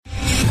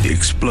The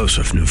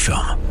explosive new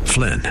film,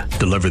 Flynn,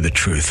 deliver the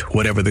truth,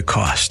 whatever the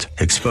cost,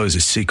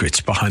 exposes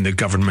secrets behind the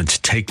government's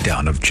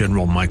takedown of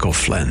General Michael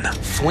Flynn.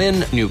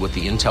 Flynn knew what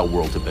the intel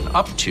world had been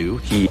up to.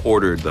 He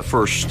ordered the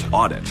first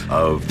audit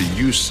of the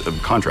use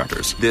of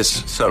contractors.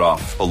 This set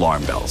off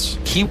alarm bells.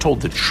 He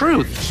told the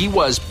truth. He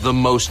was the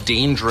most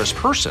dangerous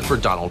person for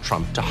Donald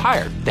Trump to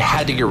hire. They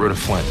had to get rid of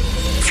Flynn.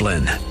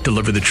 Flynn,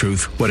 deliver the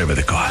truth, whatever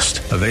the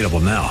cost. Available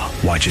now.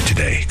 Watch it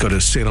today. Go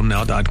to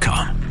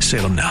salemnow.com.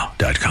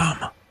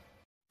 salemnow.com.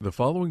 The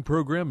following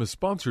program is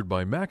sponsored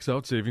by Max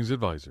Out Savings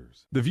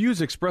Advisors. The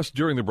views expressed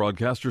during the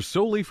broadcast are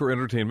solely for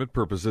entertainment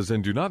purposes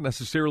and do not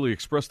necessarily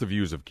express the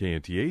views of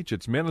KNTH,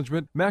 its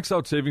management, Max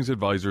Out Savings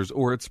Advisors,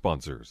 or its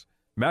sponsors.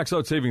 Max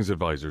Out Savings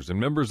Advisors and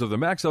members of the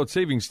Max Out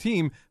Savings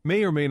team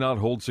may or may not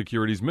hold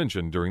securities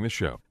mentioned during the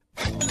show.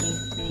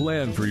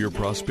 Plan for your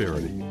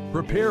prosperity.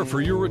 Prepare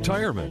for your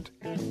retirement.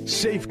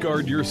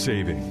 Safeguard your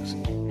savings.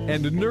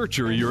 And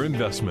nurture your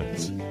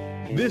investments.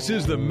 This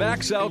is the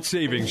Max Out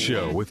Savings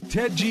Show with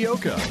Ted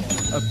Gioka,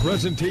 a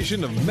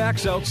presentation of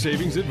Max Out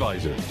Savings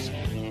Advisors.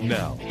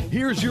 Now,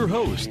 here's your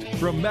host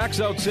from Max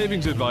Out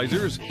Savings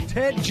Advisors,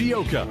 Ted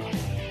Gioka.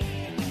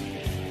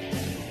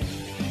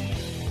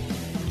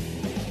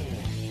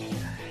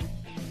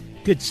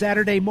 Good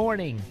Saturday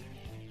morning,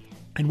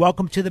 and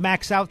welcome to the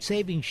Max Out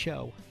Savings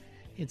Show.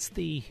 It's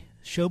the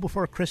show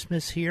before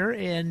Christmas here,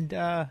 and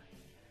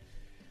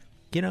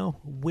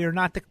we're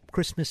not the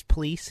Christmas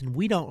police, and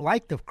we don't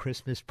like the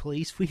Christmas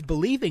police. We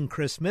believe in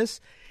Christmas,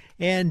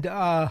 and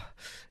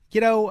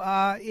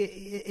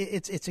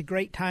it's a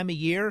great time of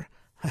year,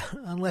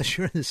 unless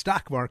you're in the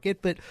stock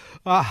market. But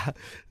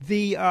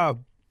the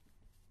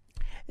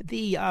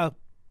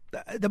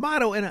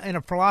motto and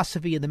a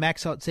philosophy of the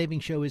Max Out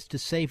Savings Show is to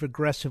save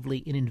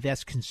aggressively and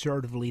invest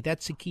conservatively.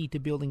 That's the key to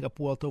building up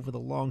wealth over the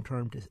long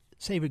term. To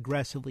save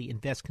aggressively,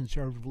 invest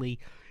conservatively.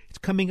 It's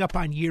coming up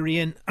on year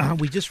end.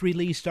 We just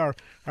released our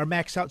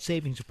Max Out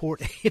Savings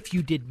report. If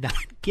you did not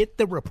get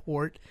the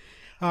report,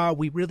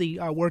 we really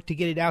worked to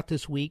get it out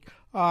this week.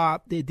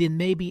 Then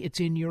maybe it's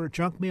in your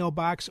junk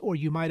mailbox, or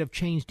you might have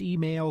changed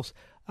emails.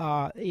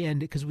 And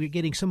because we're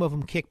getting some of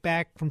them kicked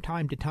back from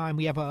time to time,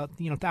 we have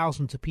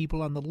thousands of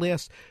people on the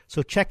list.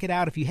 So check it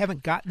out. If you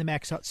haven't gotten the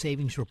Max Out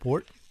Savings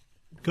report,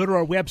 go to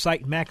our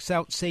website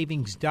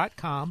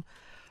maxoutsavings.com,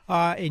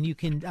 and you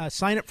can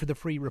sign up for the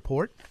free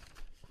report.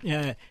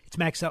 It's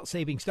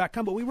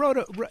maxoutsavings.com. But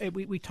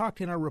we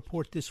talked in our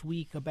report this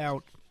week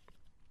about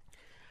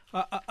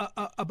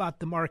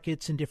the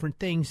markets and different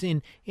things,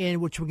 and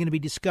which we're going to be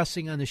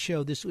discussing on the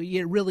show this week.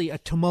 Yeah, really a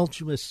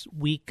tumultuous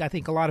week. I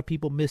think a lot of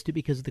people missed it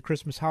because of the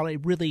Christmas holiday.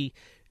 Really,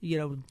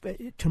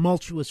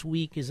 tumultuous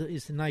week is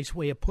a nice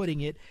way of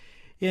putting it.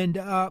 And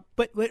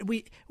but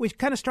we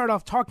kind of start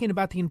off talking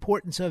about the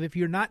importance of, if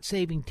you're not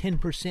saving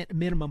 10%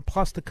 minimum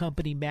plus the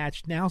company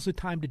match, now's the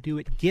time to do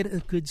it. Get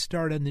a good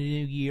start on the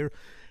new year.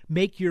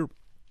 Make your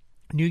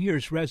New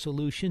Year's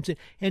resolutions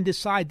and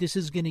decide this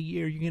is going to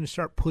year you're going to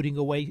start putting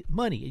away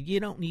money. You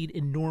don't need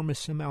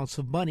enormous amounts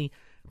of money,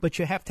 but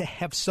you have to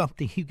have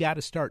something. You got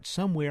to start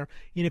somewhere.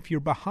 And if you're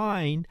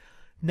behind,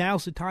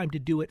 now's the time to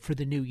do it for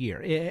the new year.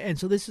 And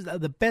so this is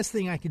the best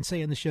thing I can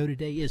say on the show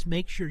today is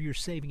make sure you're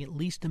saving at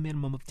least a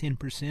minimum of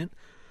 10%.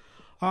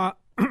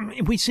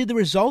 We see the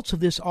results of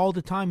this all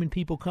the time when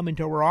people come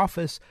into our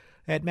office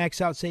at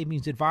Max Out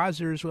Savings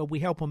Advisors. Well, we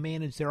help them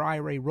manage their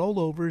IRA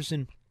rollovers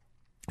and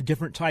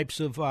different types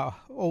of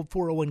old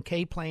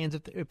 401k plans.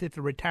 If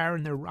they're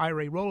retiring their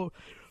IRA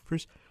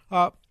rollovers,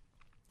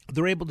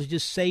 they're able to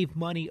just save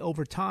money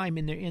over time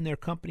in their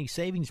company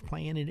savings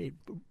plan, and it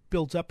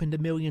builds up into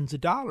millions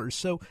of dollars.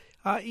 So,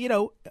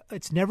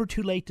 it's never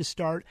too late to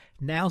start.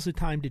 Now's the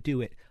time to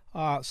do it.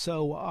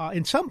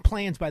 And some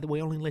plans, by the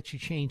way, only let you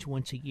change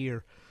once a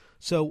year.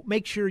 So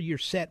make sure you're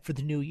set for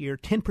the new year,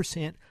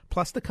 10%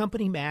 plus the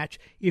company match.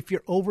 If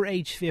you're over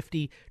age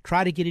 50,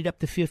 try to get it up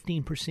to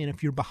 15%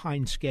 if you're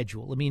behind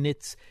schedule. I mean,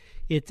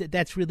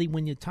 that's really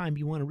when the time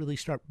you want to really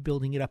start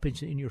building it up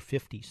in your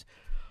 50s.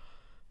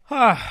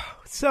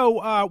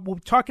 So we're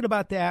talking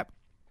about that.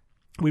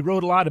 We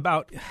wrote a lot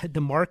about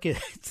the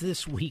market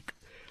this week.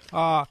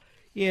 I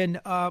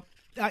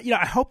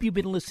hope you've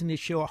been listening to the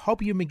show. I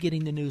hope you've been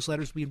getting the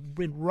newsletters. We've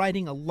been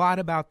writing a lot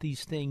about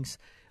these things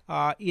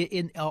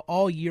in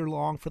all year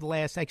long for the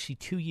last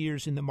 2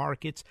 years in the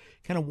markets,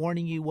 kind of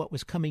warning you what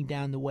was coming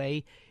down the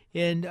way.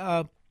 And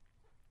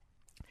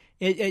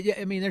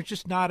there's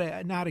just not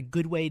a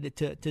good way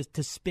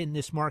to spin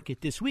this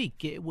market this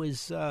week. It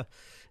was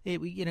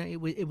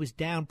it was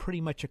down pretty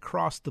much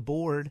across the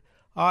board.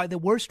 The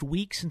worst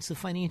week since the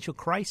financial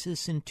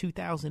crisis in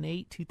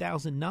 2008,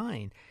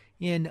 2009,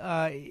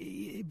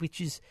 which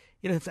is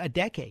a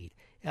decade.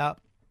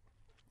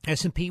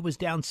 S&P was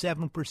down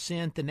 7%.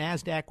 The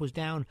NASDAQ was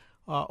down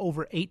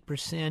over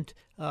 8%.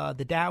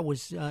 The Dow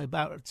was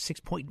about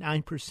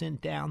 6.9%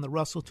 down. The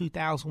Russell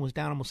 2000 was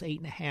down almost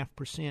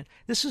 8.5%.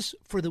 This is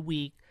for the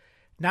week,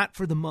 not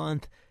for the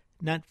month.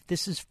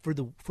 This is for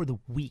the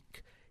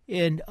week.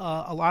 And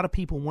a lot of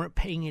people weren't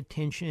paying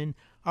attention.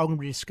 I'm going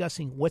to be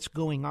discussing what's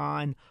going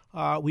on.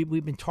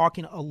 We've been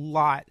talking a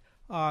lot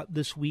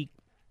this week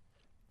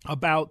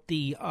about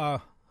the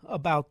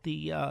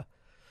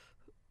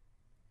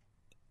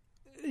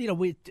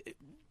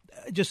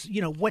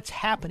what's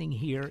happening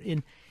here,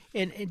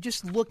 and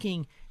just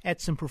looking at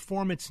some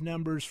performance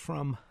numbers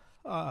from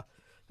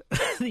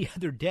the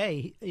other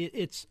day.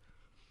 It's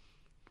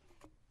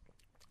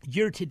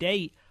year to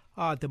date.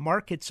 The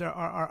markets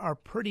are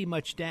pretty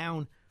much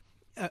down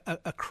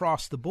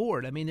across the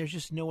board. I mean, there's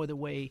just no other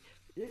way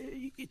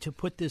to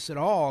put this at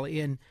all.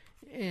 And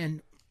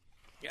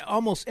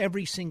almost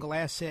every single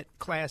asset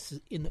class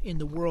in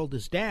the world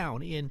is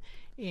down.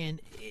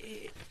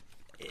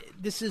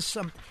 This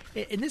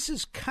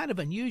is kind of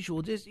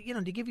unusual. Just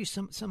to give you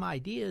some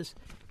ideas,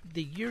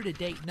 the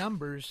year-to-date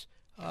numbers.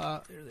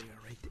 There they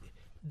are, right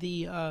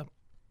there.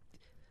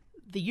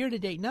 The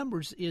year-to-date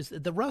numbers is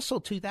the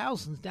Russell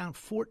 2000 is down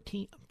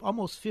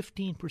almost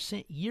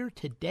 15%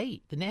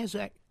 year-to-date. The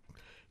Nasdaq,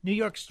 New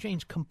York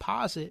Exchange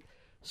Composite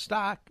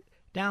stock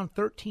down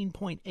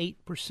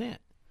 13.8%,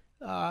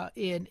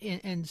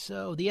 and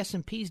so the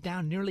S&P is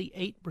down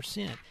nearly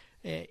 8%.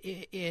 And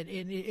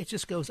it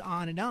just goes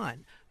on and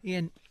on.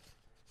 And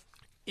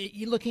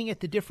you're looking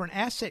at the different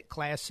asset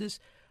classes.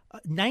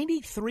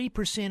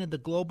 93% of the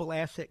global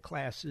asset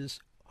classes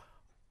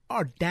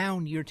are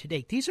down year to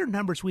date. These are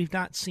numbers we've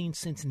not seen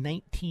since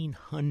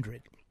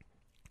 1900.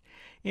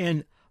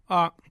 And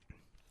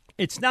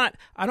it's not,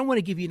 I don't want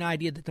to give you an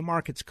idea that the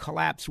markets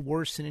collapsed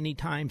worse than any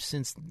time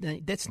since.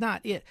 That's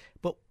not it.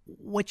 But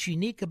what's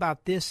unique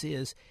about this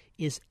is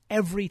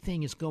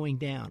everything is going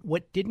down.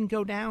 What didn't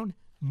go down?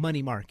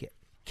 Money market,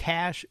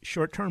 cash,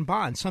 short-term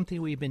bonds,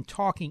 something we've been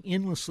talking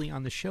endlessly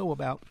on the show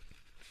about.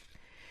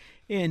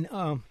 In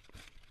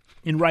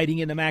writing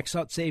in the Max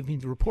Out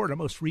Savings Report, our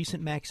most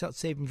recent Max Out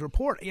Savings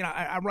Report,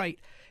 I write,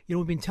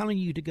 we've been telling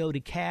you to go to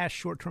cash,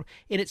 short-term,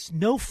 and it's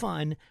no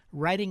fun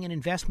writing an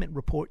investment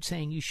report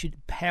saying you should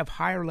have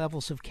higher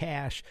levels of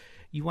cash.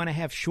 You want to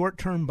have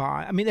short-term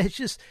buy. I mean,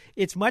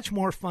 it's much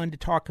more fun to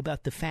talk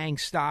about the FANG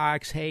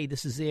stocks. Hey,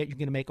 this is it. You're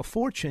going to make a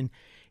fortune.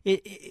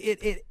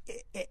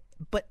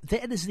 But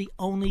that is the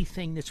only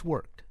thing that's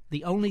worked.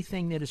 The only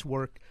thing that has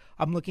worked.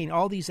 I'm looking at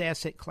all these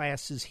asset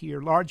classes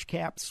here: large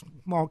caps,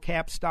 small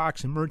cap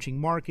stocks, emerging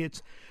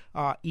markets,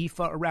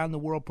 EFA around the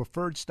world,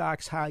 preferred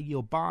stocks, high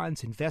yield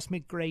bonds,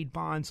 investment grade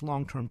bonds,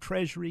 long-term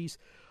treasuries.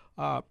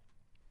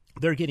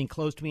 They're getting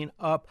close to being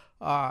up.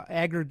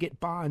 Aggregate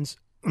bonds,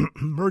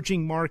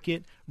 emerging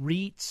market,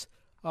 REITs,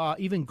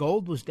 even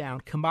gold was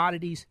down.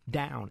 Commodities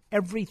down.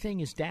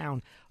 Everything is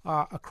down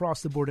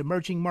across the board.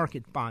 Emerging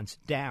market bonds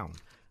down.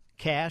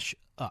 Cash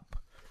up.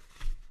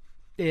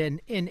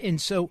 And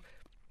so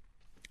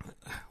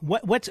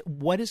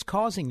what is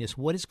causing this?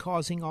 What is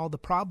causing all the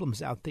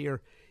problems out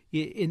there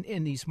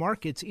in these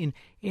markets? And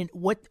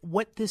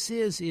what this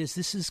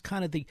is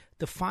kind of the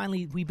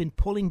finally, we've been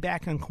pulling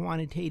back on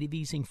quantitative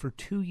easing for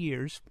 2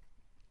 years.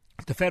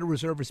 The Federal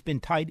Reserve has been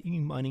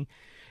tightening money.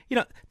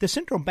 The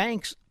central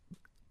banks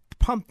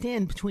pumped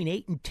in between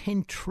 $8 and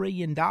 $10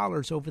 trillion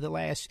over the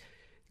last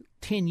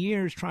 10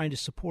 years trying to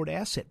support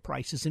asset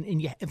prices, and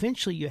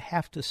eventually you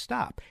have to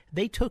stop.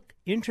 They took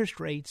interest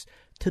rates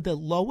to the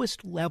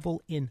lowest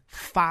level in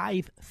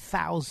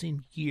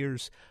 5,000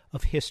 years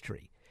of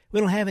history.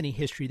 We don't have any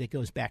history that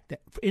goes back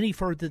any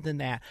further than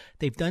that.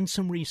 They've done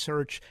some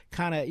research,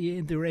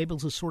 they're able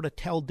to sort of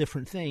tell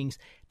different things.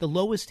 The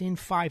lowest in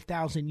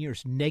 5,000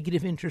 years.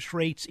 Negative interest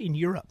rates in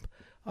Europe,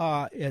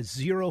 a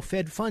zero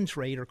Fed funds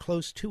rate or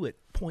close to it,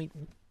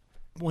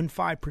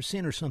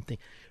 0.15% or something.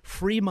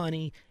 Free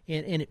money,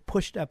 and it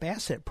pushed up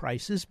asset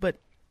prices, but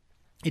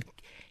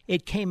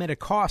it came at a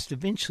cost.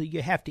 Eventually,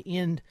 you have to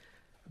end.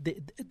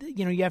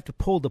 You have to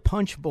pull the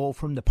punch bowl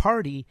from the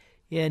party,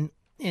 and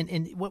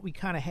what we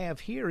kind of have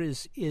here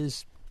is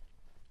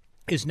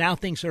now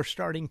things are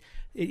starting.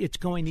 It's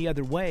going the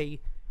other way,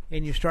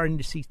 and you're starting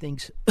to see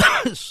things.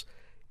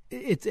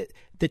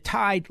 The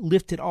tide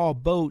lifted all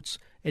boats,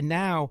 and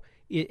now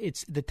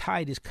the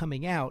tide is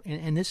coming out,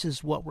 and this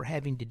is what we're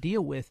having to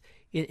deal with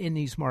in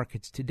these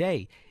markets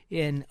today.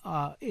 And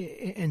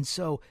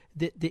so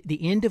the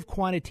end of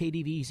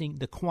quantitative easing,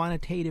 the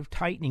quantitative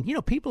tightening.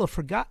 People have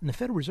forgotten the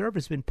Federal Reserve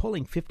has been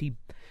pulling $50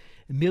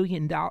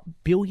 billion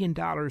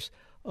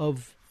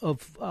of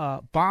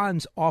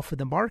bonds off of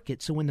the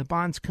market. So when the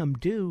bonds come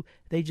due,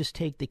 they just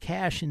take the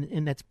cash,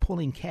 and that's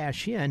pulling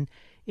cash in,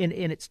 and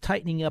it's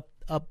tightening up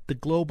the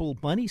global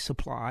money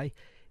supply.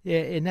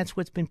 And that's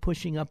what's been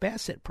pushing up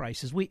asset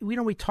prices.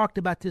 We talked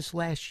about this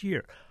last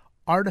year.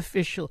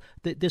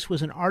 This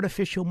was an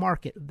artificial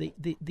market.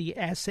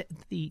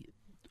 The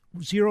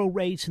zero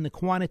rates and the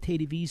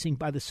quantitative easing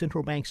by the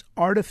central banks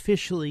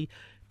artificially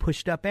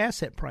pushed up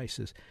asset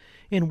prices.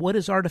 And what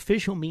does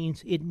artificial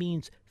means? It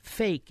means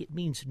fake. It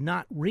means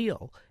not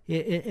real.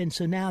 And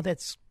so now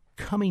that's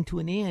coming to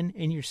an end,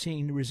 and you're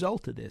seeing the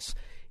result of this.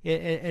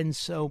 And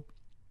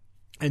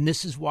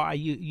this is why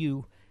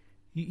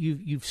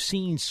you've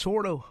seen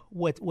sort of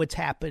what's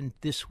happened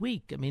this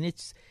week. I mean,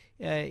 it's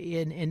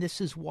and this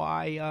is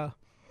why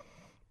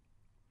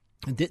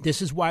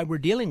we're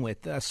dealing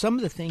with some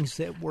of the things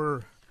that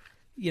were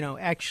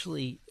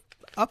actually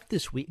up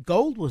this week.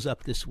 Gold was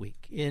up this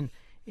week, and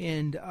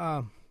And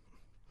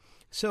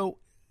so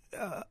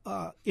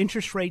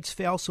interest rates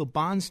fell, so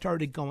bonds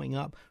started going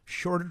up.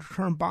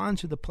 Shorter-term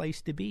bonds are the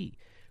place to be,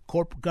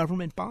 corporate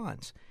government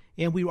bonds.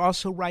 And we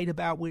also write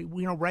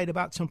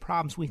about some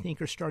problems we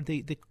think are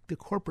starting. The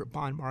corporate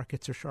bond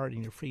markets are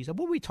starting to freeze up.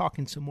 We'll be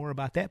talking some more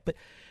about that. But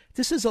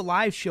this is a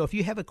live show. If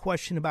you have a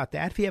question about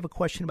that, if you have a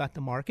question about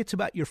the markets,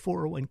 about your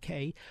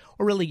 401k,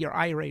 or really your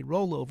IRA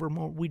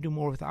rollover, we do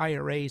more with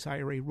IRAs,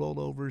 IRA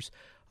rollovers,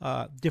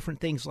 different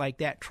things like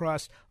that,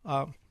 trust.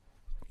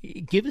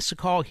 Give us a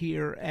call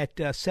here at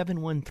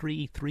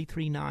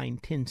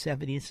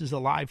 713-339-1070. This is a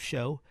live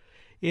show,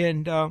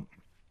 and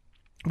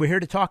we're here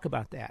to talk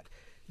about that.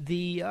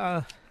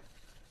 So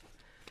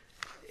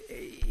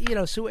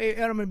I'm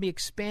going to be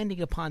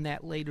expanding upon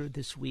that later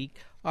this week.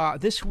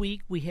 This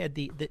week we had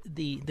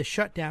the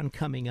shutdown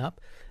coming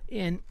up,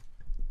 and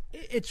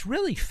it's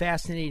really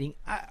fascinating.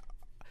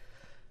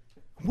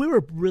 We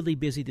were really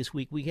busy this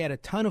week. We had a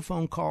ton of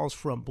phone calls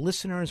from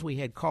listeners. We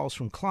had calls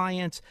from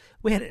clients.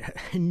 We had an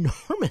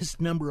enormous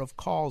number of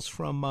calls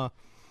from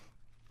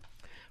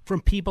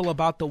people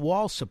about the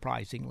wall,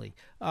 surprisingly.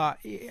 I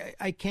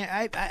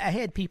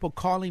had people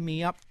calling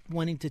me up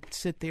wanting to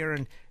sit there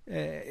and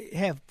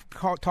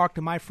talk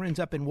to my friends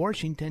up in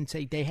Washington and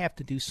say they have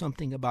to do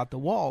something about the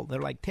wall. They're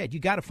like, Ted,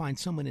 you got to find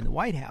someone in the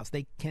White House.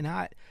 They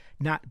cannot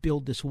not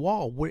build this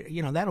wall.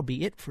 That'll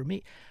be it for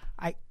me.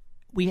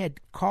 We had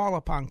call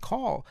upon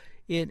call,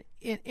 and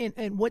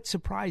what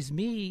surprised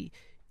me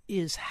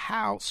is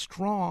how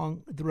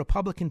strong the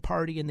Republican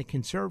Party and the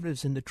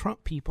conservatives and the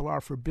Trump people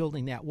are for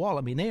building that wall.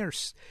 I mean,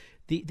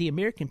 the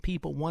American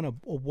people want a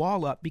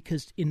wall up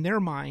because in their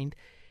mind,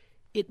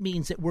 it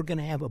means that we're going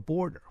to have a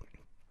border.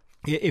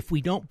 If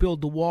we don't build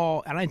the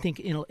wall, and I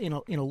think in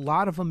a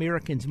lot of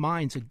Americans'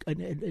 minds,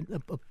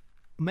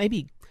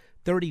 maybe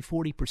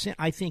 30-40%,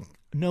 I think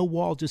no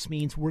wall just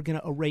means we're going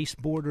to erase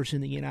borders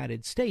in the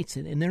United States,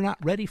 and they're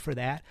not ready for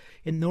that,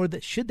 and nor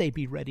should they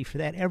be ready for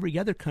that. Every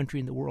other country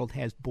in the world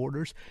has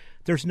borders.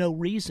 There's no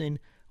reason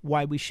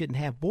why we shouldn't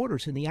have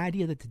borders, and the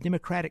idea that the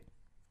Democratic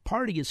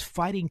Party is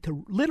fighting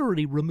to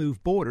literally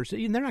remove borders,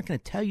 and they're not going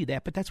to tell you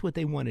that, but that's what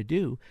they want to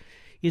do,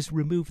 is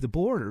remove the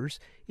borders,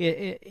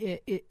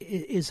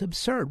 is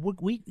absurd.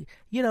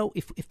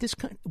 If this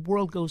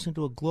world goes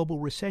into a global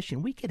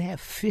recession, we could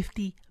have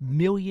 50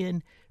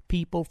 million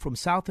people from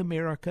South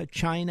America,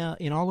 China,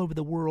 and all over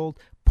the world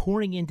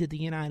pouring into the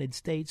United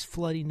States,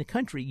 flooding the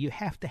country. You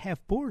have to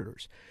have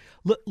borders.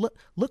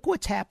 Look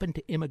what's happened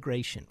to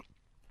immigration.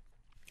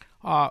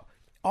 All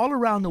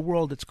around the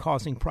world, it's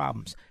causing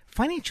problems.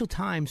 Financial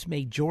Times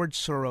made George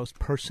Soros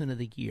Person of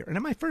the Year. And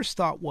my first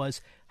thought was,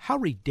 how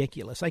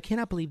ridiculous. I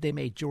cannot believe they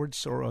made George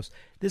Soros.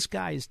 This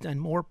guy has done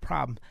more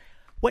problems.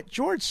 What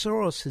George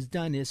Soros has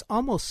done is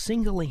almost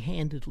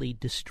single-handedly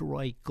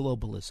destroy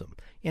globalism.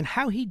 And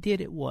how he did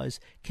it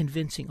was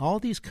convincing all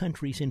these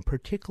countries, and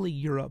particularly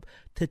Europe,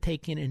 to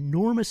take in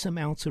enormous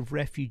amounts of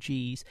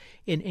refugees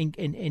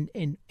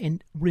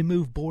and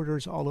remove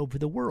borders all over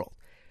the world.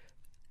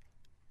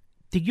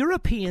 The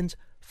Europeans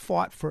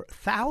fought for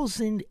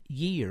 1,000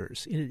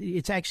 years.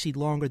 It's actually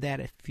longer than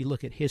that if you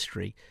look at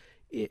history,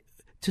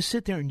 to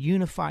sit there and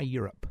unify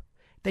Europe.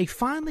 They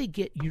finally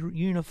get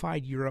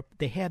unified Europe.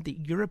 They have the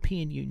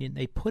European Union.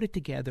 They put it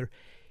together.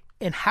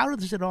 And how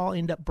does it all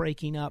end up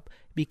breaking up?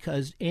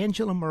 Because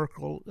Angela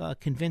Merkel,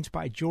 convinced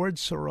by George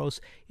Soros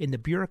and the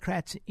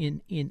bureaucrats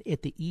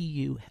at the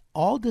EU,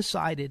 all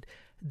decided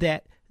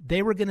that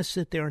they were going to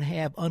sit there and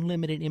have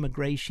unlimited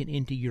immigration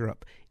into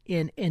Europe.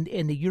 And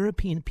the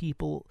European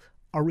people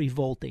are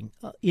revolting.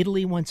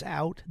 Italy wants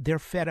out. They're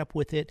fed up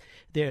with it.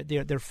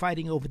 They're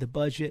fighting over the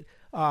budget.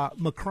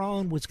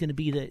 Macron was going to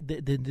be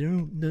the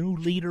new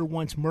leader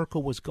once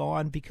Merkel was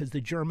gone, because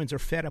the Germans are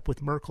fed up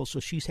with Merkel,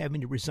 so she's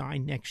having to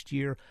resign next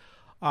year.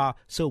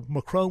 So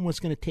Macron was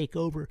going to take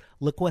over.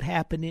 Look what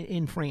happened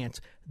in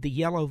France. The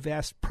Yellow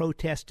Vests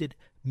protested.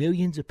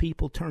 Millions of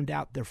people turned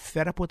out. They're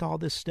fed up with all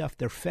this stuff.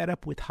 They're fed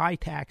up with high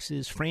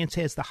taxes. France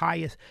has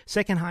the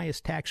second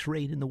highest tax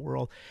rate in the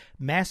world.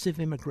 Massive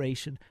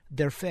immigration.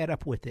 They're fed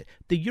up with it.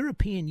 The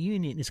European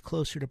Union is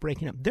closer to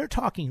breaking up. They're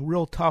talking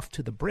real tough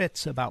to the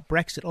Brits about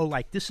Brexit. Oh,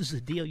 like, this is a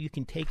deal. You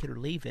can take it or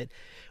leave it.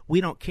 We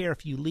don't care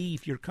if you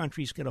leave. Your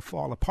country's going to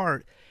fall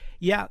apart.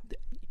 Yeah,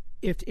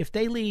 if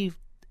they leave,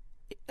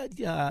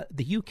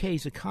 the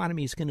UK's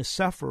economy is going to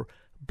suffer,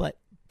 but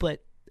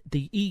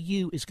the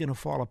EU is going to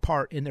fall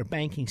apart, and their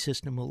banking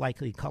system will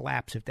likely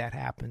collapse if that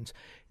happens.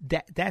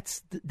 That's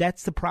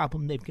the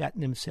problem they've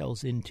gotten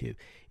themselves into.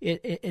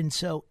 And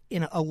so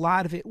a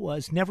lot of it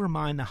was, never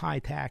mind the high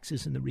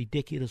taxes and the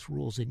ridiculous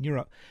rules in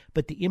Europe,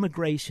 but the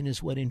immigration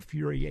is what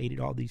infuriated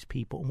all these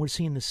people. And we're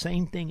seeing the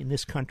same thing in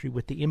this country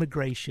with the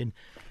immigration.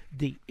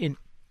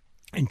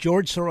 And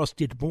George Soros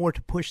did more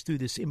to push through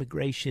this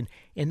immigration,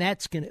 and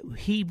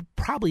he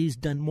probably has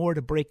done more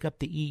to break up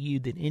the EU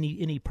than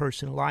any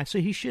person alive. So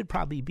he should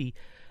probably be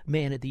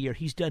Man of the Year.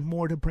 He's done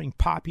more to bring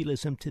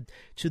populism to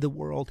the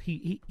world.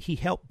 He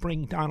helped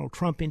bring Donald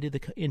Trump into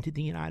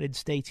the United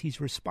States.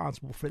 He's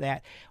responsible for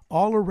that.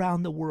 All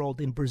around the world,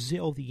 in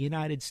Brazil, the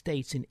United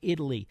States, in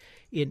Italy,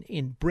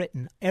 in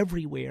Britain,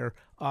 everywhere,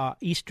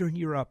 Eastern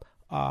Europe,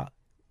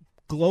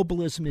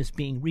 globalism is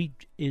being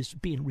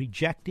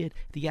rejected.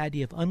 The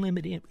idea of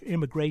unlimited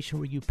immigration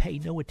where you pay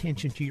no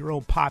attention to your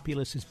own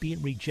populace is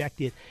being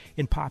rejected,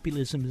 and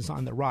populism is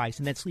on the rise.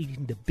 And that's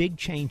leading to big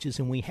changes,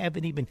 and we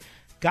haven't even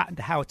gotten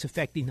to how it's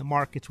affecting the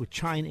markets with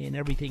China and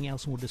everything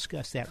else, and we'll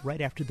discuss that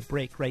right after the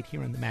break right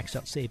here on the Max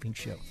Out Savings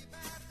Show.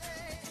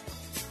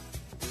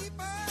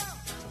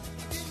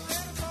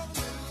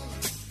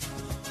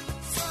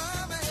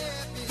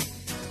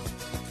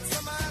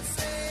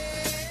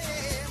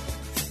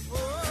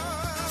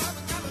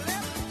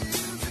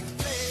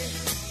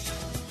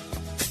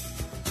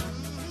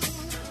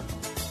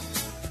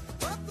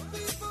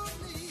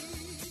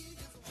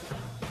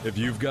 If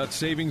you've got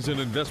savings and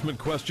investment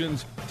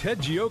questions, Ted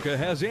Gioka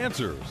has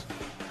answers.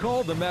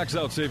 Call the Max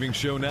Out Savings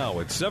Show now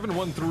at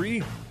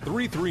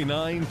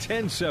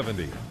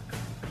 713-339-1070.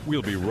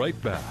 We'll be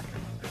right back.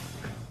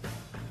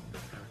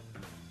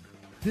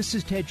 This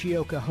is Ted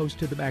Gioka,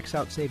 host of the Max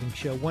Out Savings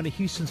Show, one of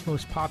Houston's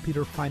most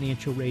popular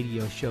financial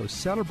radio shows,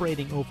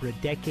 celebrating over a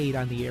decade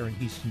on the air in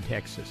Houston,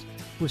 Texas.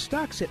 With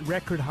stocks at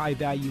record high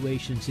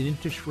valuations and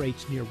interest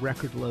rates near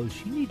record lows,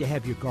 you need to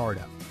have your guard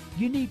up.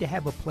 You need to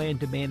have a plan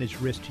to manage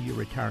risk to your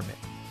retirement.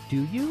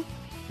 Do you?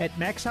 At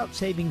Max Out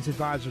Savings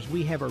Advisors,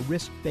 we have a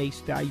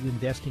risk-based value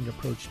investing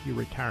approach to your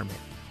retirement.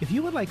 If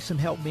you would like some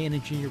help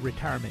managing your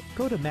retirement,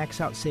 go to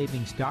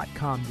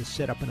maxoutsavings.com to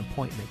set up an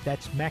appointment.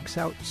 That's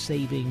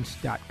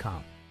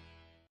maxoutsavings.com.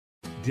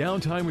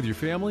 Downtime with your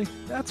family?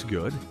 That's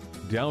good.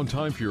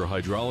 Downtime for your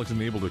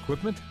hydraulics-enabled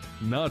equipment?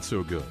 Not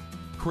so good.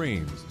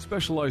 Cranes,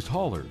 specialized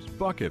haulers,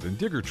 bucket, and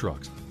digger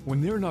trucks. When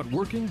they're not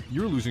working,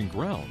 you're losing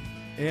ground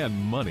and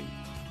money.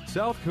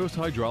 South Coast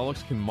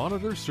Hydraulics can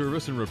monitor,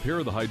 service, and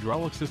repair the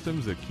hydraulic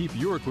systems that keep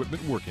your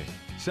equipment working.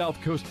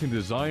 South Coast can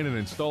design and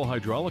install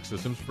hydraulic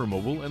systems for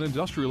mobile and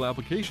industrial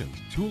applications,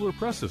 tool or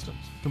press systems,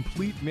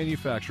 complete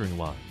manufacturing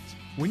lines.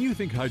 When you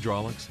think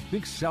hydraulics,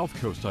 think South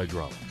Coast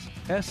Hydraulics.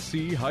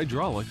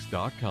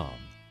 schydraulics.com.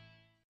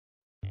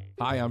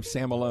 Hi, I'm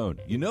Sam Malone.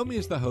 You know me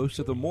as the host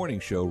of the morning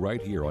show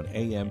right here on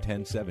AM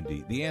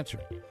 1070, The Answer.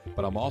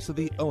 But I'm also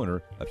the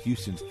owner of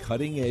Houston's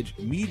cutting-edge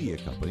media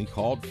company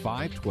called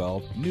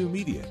 512 New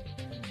Media.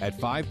 At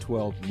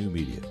 512 New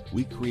Media,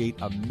 we create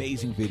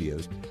amazing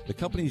videos the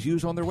companies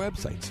use on their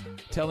websites,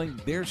 telling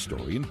their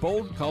story in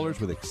bold colors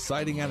with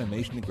exciting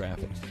animation and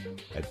graphics.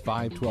 At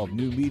 512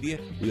 New Media,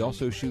 we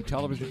also shoot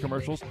television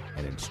commercials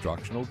and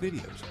instructional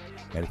videos.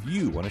 And if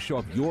you want to show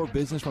off your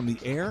business from the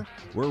air,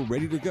 we're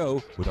ready to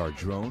go with our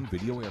drone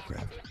video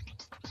aircraft.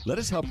 Let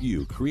us help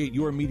you create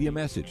your media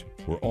message.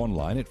 We're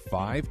online at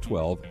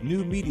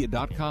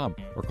 512newmedia.com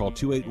or call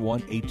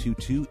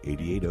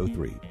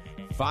 281-822-8803.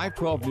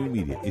 512 New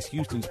Media is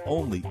Houston's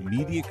only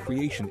media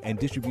creation and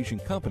distribution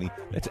company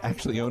that's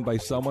actually owned by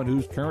someone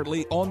who's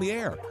currently on the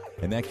air.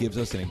 And that gives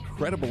us an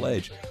incredible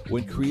edge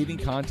when creating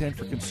content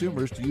for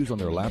consumers to use on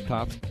their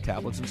laptops,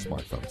 tablets, and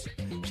smartphones.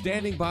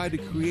 Standing by to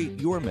create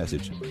your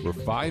message, we're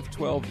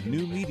 512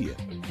 New Media,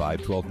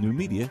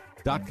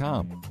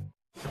 512newmedia.com.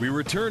 We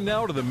return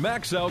now to the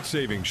Max Out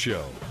Savings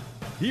Show.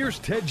 Here's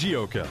Ted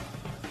Gioka.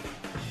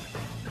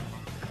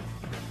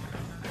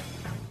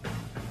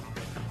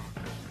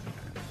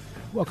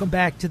 Welcome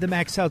back to the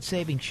Max Out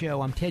Savings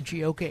Show. I'm Ted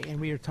Gioka,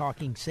 and we are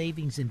talking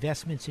savings,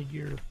 investments in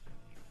your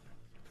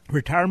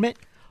retirement.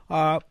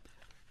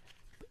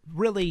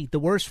 Really, the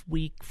worst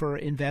week for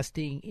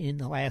investing in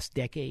the last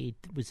decade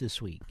was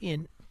this week.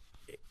 And,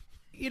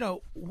 you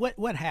know,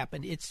 what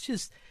happened? It's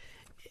just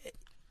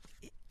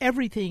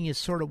everything is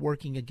sort of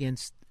working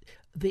against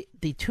the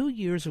 2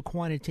 years of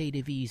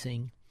quantitative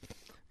easing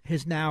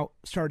is now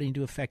starting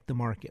to affect the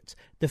markets.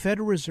 The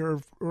Federal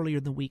Reserve earlier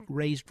in the week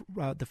raised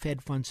the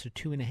Fed funds to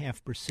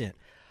 2.5%.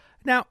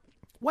 Now,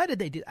 why did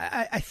they do?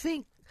 I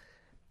think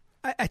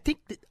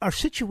that our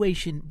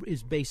situation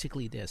is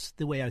basically this,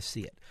 the way I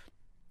see it.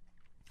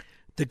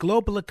 The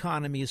global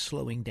economy is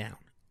slowing down.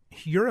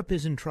 Europe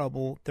is in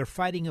trouble. They're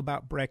fighting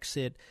about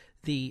Brexit.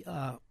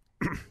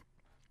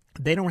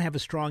 They don't have a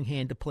strong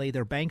hand to play.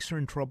 Their banks are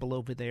in trouble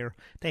over there.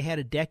 They had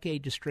a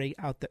decade to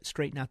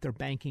straighten out their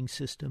banking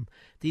system.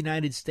 The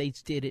United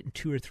States did it in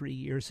 2 or 3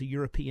 years. The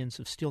Europeans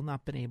have still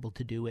not been able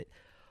to do it.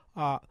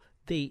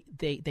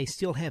 They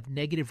still have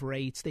negative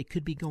rates. They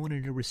could be going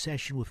into a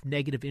recession with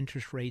negative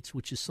interest rates,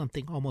 which is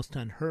something almost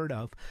unheard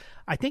of.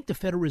 I think the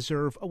Federal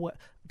Reserve,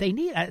 they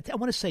need, I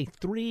want to say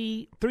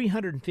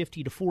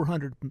 350 to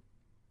 400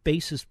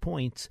 basis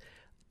points.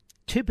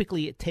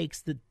 Typically, it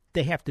takes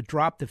they have to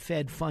drop the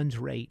Fed funds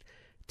rate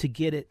to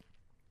get it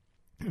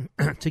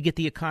to get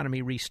the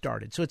economy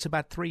restarted. So it's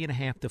about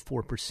 3.5% to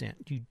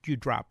 4%. You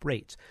drop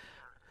rates.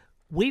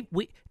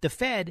 The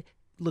Fed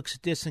looks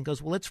at this and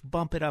goes, well, let's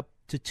bump it up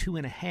to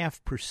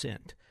 2.5%.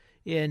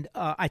 And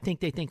I think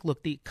they think,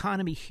 look, the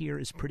economy here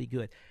is pretty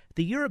good.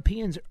 The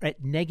Europeans are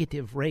at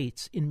negative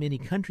rates in many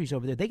countries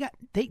over there.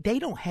 They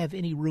don't have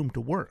any room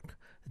to work.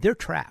 They're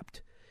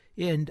trapped.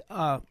 And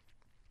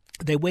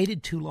they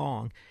waited too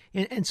long.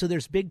 And so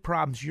there's big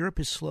problems. Europe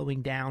is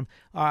slowing down.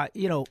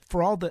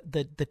 For all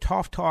the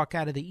tough talk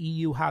out of the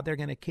EU, how they're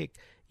going to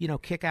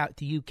kick out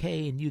the UK,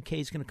 and UK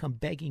is going to come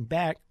begging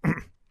back.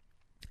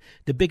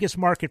 The biggest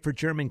market for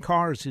German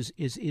cars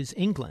is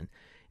England.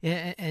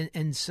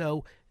 And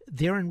so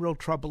they're in real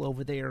trouble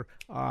over there.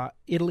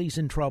 Italy's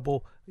in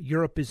trouble.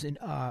 Europe is in.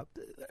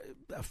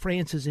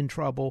 France is in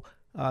trouble.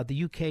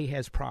 The UK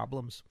has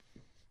problems,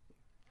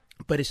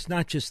 but it's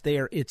not just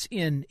there. It's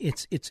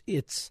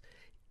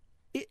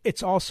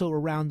also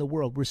around the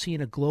world. We're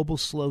seeing a global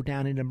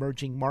slowdown in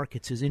emerging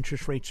markets as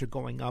interest rates are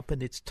going up,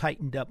 and it's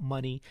tightened up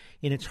money,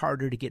 and it's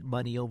harder to get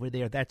money over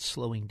there. That's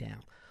slowing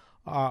down.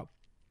 And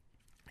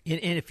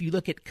if you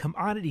look at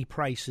commodity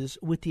prices,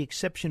 with the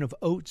exception of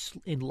oats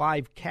and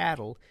live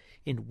cattle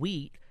and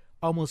wheat,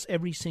 almost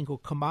every single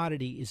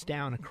commodity is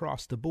down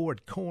across the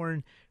board.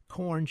 Corn,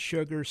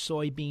 sugar,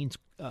 soybeans.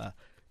 Let's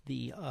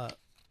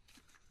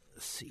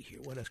see here.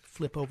 Let's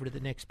flip over to the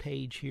next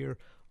page here.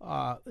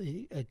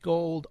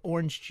 Gold,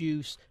 orange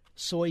juice,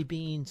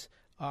 soybeans,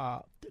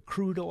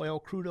 crude oil.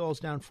 Crude oil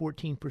is down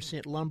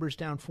 14%. Lumber's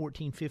down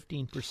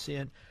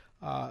 15%.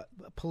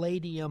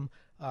 Palladium,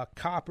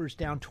 copper's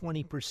down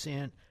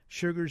 20%.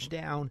 Sugar's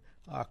down.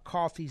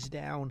 Coffee's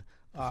down.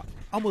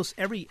 Almost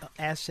every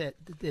asset,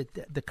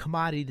 the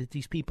commodity that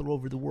these people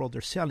over the world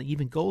are selling,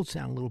 even gold's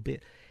down a little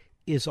bit,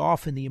 is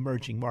off in the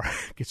emerging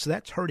markets. So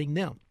that's hurting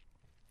them.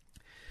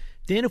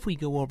 Then if we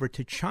go over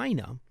to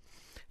China,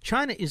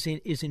 China is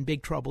in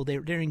big trouble.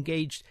 They're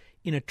engaged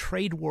in a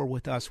trade war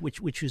with us,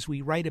 which as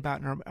we write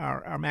about in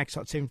our Max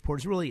Out Savings Report,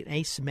 is really an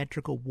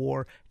asymmetrical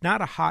war,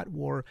 not a hot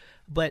war,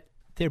 but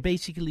they're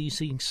basically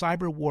using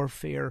cyber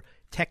warfare,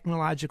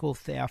 technological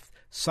theft,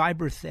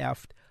 cyber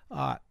theft,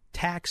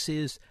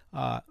 taxes,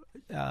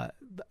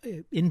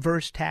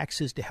 inverse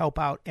taxes to help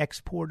out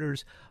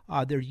exporters.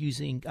 They're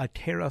using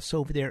tariffs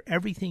over there,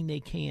 everything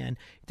they can.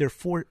 They're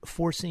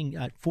forcing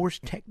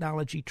forced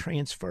technology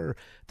transfer.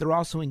 They're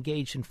also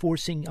engaged in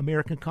forcing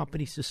American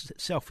companies to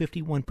sell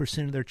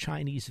 51% of their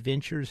Chinese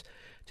ventures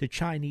to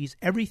Chinese,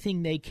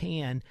 everything they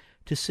can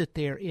to sit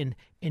there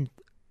and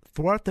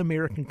thwart the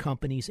American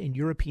companies and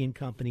European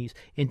companies,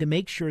 and to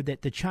make sure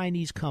that the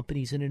Chinese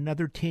companies in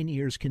another 10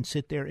 years can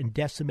sit there and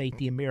decimate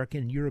the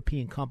American and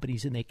European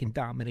companies, and they can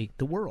dominate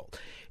the world.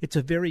 It's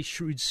a very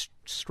shrewd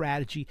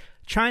strategy.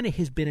 China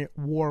has been at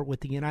war with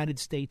the United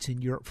States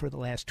and Europe for the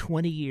last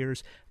 20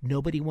 years.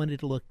 Nobody wanted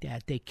to look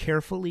at. They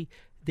carefully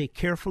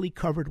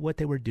covered what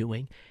they were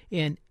doing,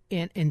 and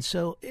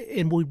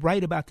we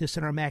write about this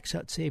in our Max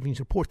Out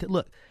Savings Report. That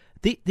look.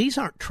 These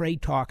aren't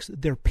trade talks,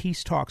 they're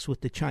peace talks with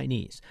the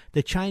Chinese.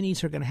 The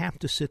Chinese are going to have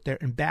to sit there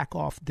and back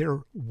off their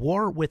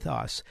war with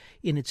us,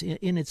 and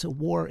it's a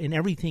war in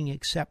everything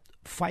except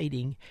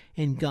fighting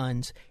and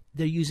guns.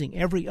 They're using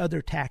every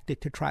other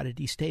tactic to try to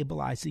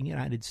destabilize the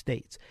United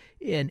States.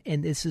 And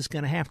this is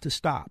going to have to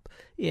stop.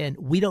 And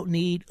we don't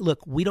need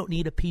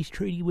a peace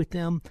treaty with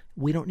them.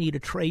 We don't need a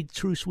trade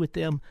truce with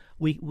them.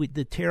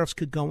 The tariffs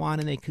could go on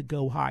and they could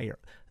go higher.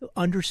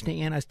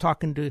 Understand, I was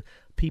talking to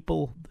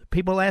people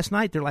last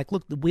night. They're like,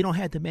 look, we don't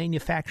have the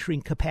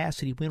manufacturing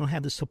capacity. We don't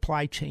have the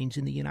supply chains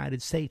in the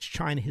United States.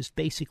 China has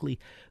basically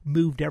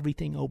moved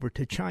everything over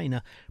to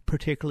China,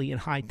 particularly in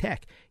high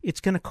tech.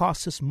 It's going to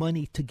cost us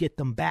money to get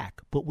them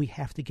back, but we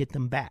have to get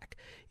them back.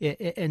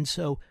 And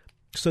so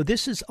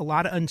this is a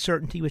lot of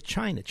uncertainty with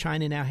China.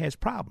 China now has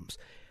problems.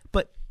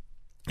 But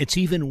it's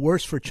even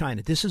worse for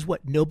China. This is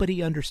what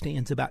nobody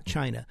understands about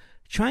China.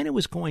 China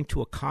was going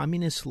to a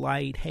communist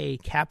light, hey,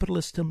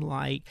 capitalism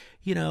light,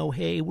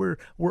 hey, we're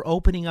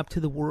opening up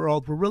to the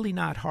world. We're really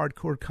not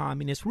hardcore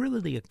communists. We're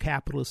really a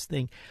capitalist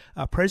thing.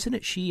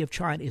 President Xi of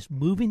China is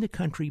moving the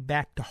country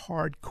back to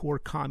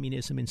hardcore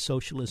communism and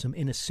socialism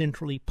in a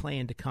centrally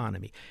planned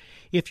economy.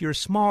 If you're a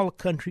small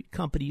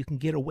company, you can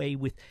get away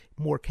with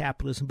more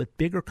capitalism, but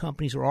bigger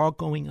companies are all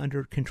going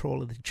under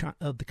control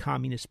of the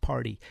Communist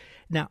Party.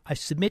 Now, I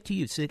submit to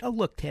you, say, oh,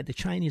 look, Ted, the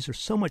Chinese are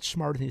so much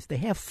smarter than this. They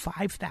have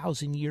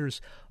 5,000 years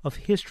of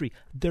history.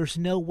 There's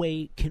no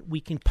way we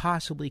can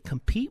possibly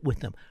compete with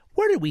them.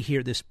 Where did we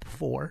hear this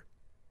before?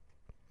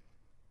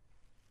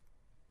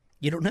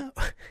 You don't know.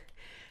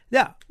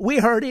 Yeah, we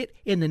heard it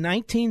in the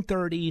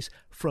 1930s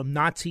from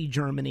Nazi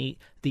Germany,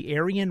 the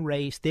Aryan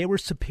race. They were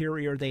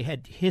superior. They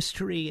had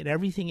history and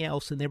everything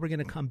else, and they were going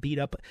to come beat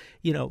up,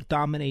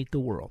 dominate the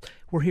world.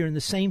 We're hearing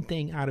the same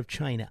thing out of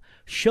China.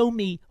 Show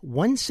me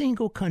one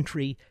single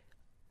country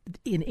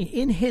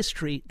in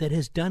history that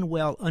has done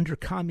well under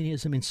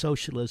communism and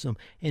socialism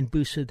and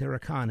boosted their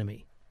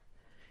economy.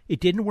 It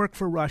didn't work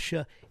for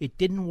Russia. It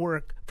didn't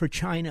work for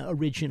China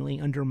originally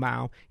under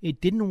Mao. It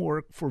didn't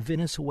work for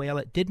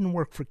Venezuela. It didn't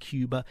work for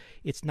Cuba.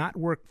 It's not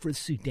worked for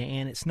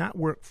Sudan. It's not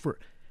worked for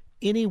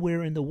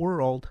anywhere in the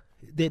world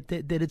that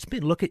it's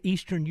been. Look at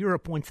Eastern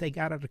Europe. Once they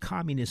got out of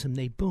communism,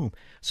 they boom.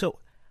 So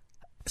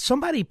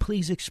somebody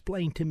please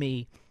explain to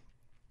me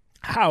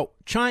how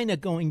China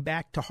going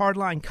back to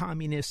hardline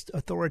communist,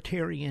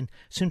 authoritarian,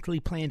 centrally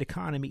planned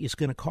economy is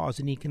going to cause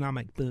an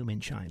economic boom in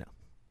China.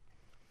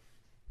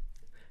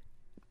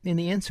 And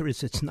the answer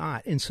is it's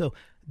not. And so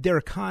their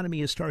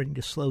economy is starting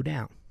to slow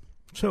down.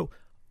 So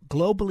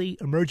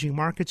globally, emerging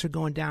markets are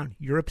going down.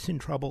 Europe's in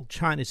trouble.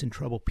 China's in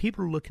trouble.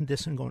 People are looking at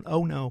this and going,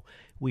 oh, no,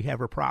 we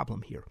have a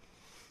problem here,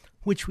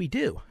 which we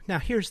do. Now,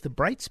 here's the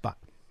bright spot.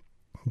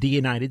 The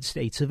United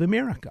States of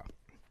America.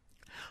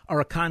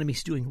 Our economy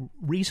is doing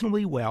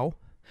reasonably well.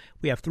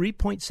 We have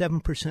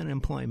 3.7%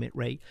 employment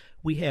rate.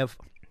 We have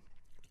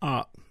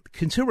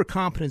consumer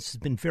confidence has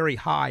been very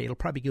high. It'll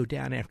probably go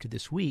down after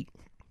this week.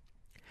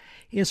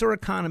 Is our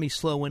economy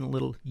slowing a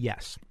little?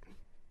 Yes.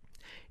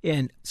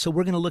 And so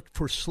we're going to look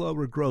for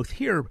slower growth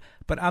here,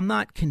 but I'm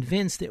not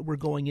convinced that we're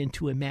going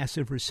into a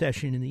massive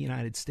recession in the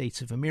United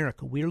States of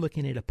America. We're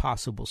looking at a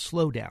possible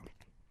slowdown.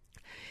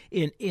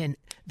 In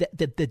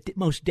the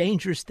most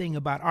dangerous thing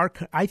about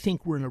I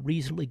think we're in a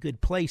reasonably good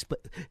place,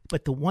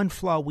 but the one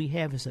flaw we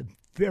have is a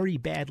very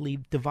badly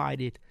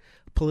divided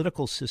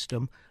political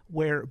system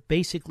where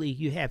basically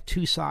you have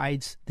two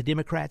sides, the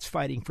Democrats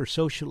fighting for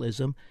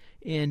socialism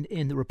and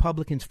the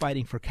Republicans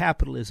fighting for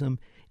capitalism.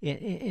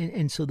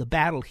 And so the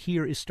battle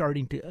here is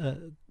starting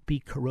to be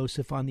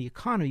corrosive on the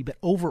economy. But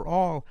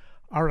overall,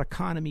 our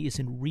economy is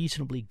in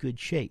reasonably good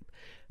shape.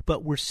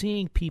 But we're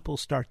seeing people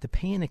start to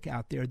panic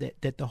out there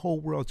that the whole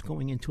world's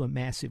going into a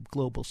massive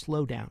global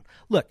slowdown.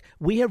 Look,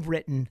 we have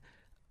written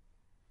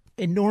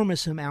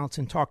enormous amounts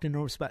and talked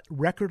enormous about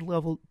record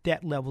level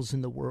debt levels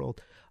in the world,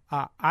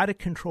 out of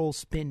control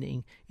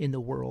spending in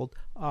the world,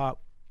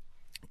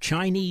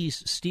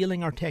 Chinese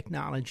stealing our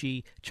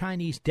technology,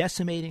 Chinese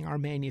decimating our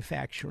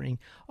manufacturing.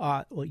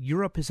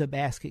 Europe is a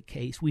basket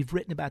case. We've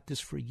written about this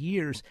for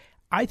years.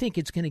 I think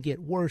it's going to get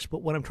worse,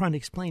 but what I'm trying to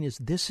explain is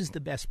this is the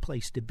best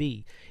place to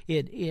be.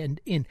 And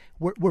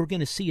we're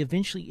going to see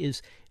eventually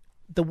is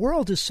the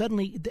world is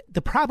suddenly –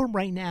 the problem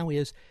right now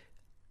is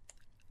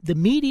the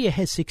media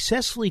has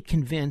successfully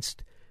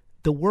convinced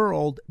the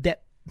world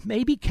that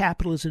maybe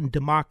capitalism and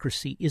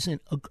democracy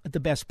isn't the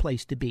best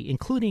place to be,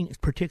 including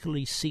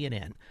particularly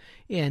CNN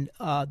and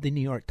the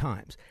New York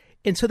Times.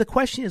 And so the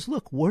question is,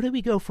 look, where do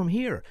we go from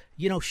here?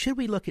 Should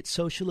we look at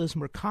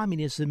socialism or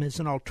communism as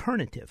an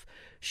alternative?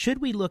 Should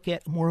we look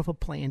at more of a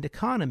planned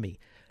economy?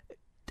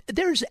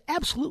 There's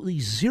absolutely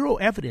zero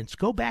evidence.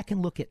 Go back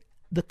and look at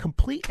the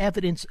complete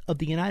evidence of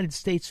the United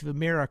States of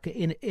America,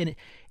 and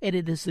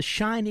it is the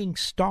shining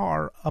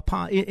star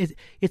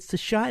it's the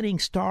shining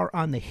star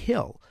on the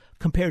hill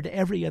compared to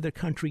every other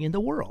country in the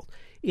world.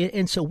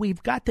 And so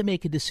we've got to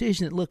make a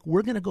decision that, look,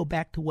 we're going to go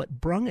back to what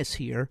brung us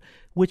here,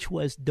 which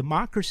was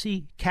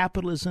democracy,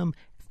 capitalism,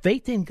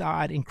 faith in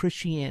God, and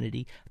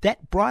Christianity.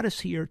 That brought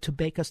us here to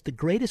make us the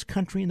greatest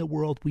country in the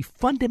world. We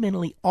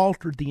fundamentally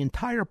altered the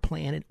entire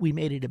planet. We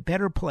made it a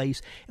better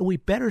place, and we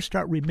better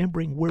start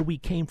remembering where we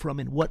came from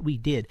and what we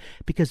did,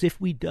 because if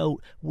we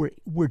don't,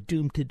 we're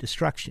doomed to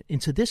destruction.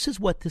 And so this is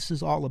what this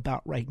is all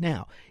about right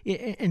now.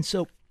 And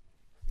so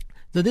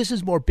this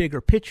is more bigger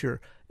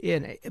picture,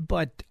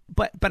 but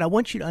I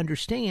want you to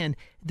understand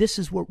this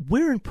is where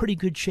we're in pretty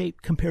good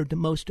shape compared to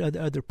most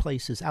other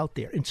places out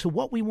there. And so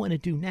what we want to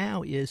do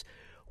now is,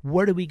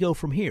 where do we go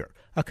from here?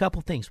 A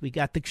couple things. We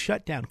got the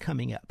shutdown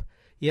coming up.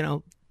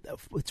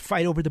 Let's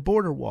fight over the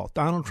border wall.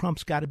 Donald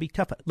Trump's got to be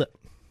tough. Look,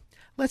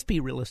 let's be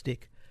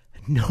realistic.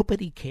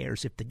 Nobody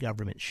cares if the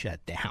government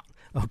shut down.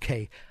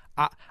 Okay.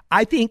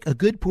 I think a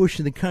good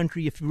portion of the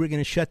country, if we were going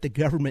to shut the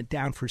government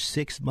down for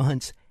 6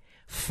 months,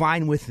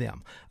 fine with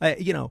them.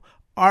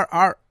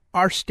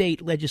 Our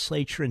state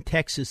legislature in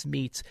Texas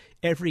meets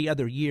every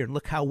other year, and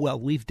look how well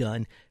we've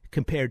done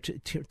compared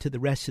to the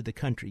rest of the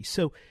country.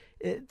 So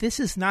this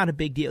is not a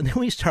big deal. And then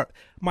we start.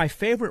 My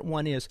favorite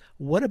one is,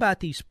 what about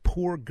these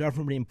poor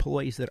government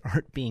employees that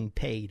aren't being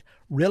paid?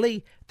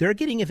 Really? They're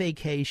getting a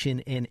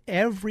vacation, and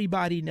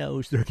everybody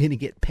knows they're going to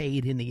get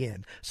paid in the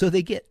end. So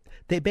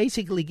they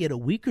basically get a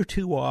week or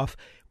two off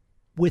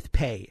with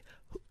pay.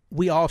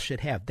 We all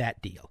should have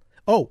that deal.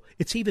 Oh,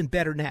 it's even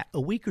better than that,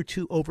 a week or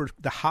two over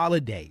the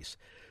holidays.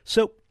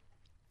 So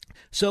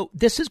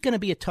this is going to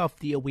be a tough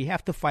deal. We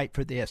have to fight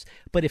for this.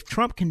 But if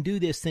Trump can do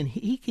this, then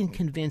he can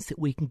convince that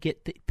we can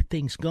get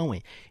things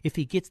going. If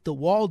he gets the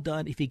wall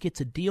done, if he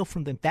gets a deal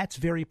from them, that's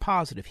very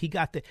positive. He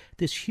got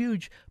this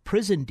huge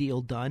prison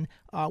deal done,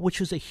 which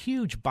was a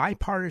huge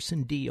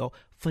bipartisan deal,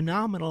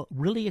 phenomenal,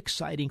 really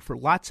exciting for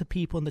lots of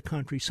people in the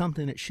country,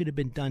 something that should have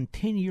been done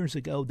 10 years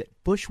ago that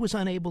Bush was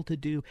unable to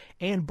do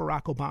and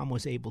Barack Obama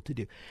was able to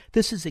do.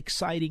 This is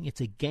exciting. It's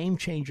a game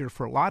changer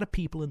for a lot of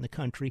people in the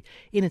country,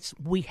 and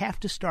we have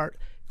to start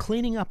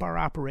cleaning up our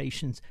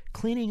operations,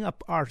 cleaning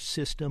up our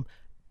system,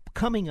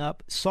 coming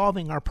up,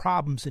 solving our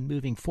problems, and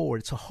moving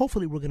forward. So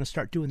hopefully we're going to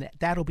start doing that.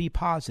 That'll be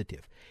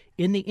positive.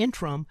 In the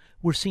interim,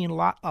 we're seeing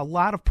a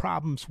lot of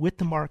problems with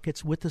the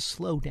markets, with the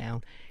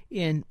slowdown,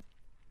 and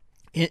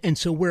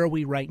so where are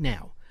we right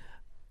now?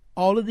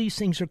 All of these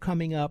things are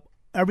coming up.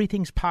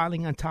 everything's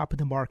piling on top of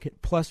the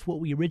market, plus what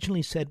we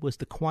originally said was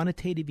the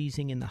quantitative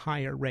easing and the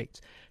higher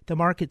rates. The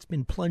market's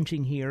been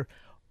plunging here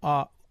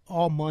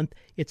all month.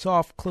 It's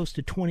off close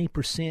to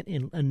 20%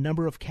 in a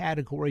number of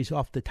categories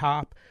off the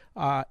top.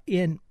 I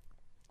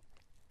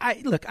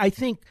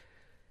think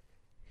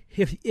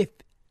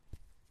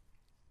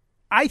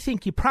I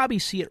think you probably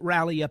see it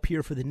rally up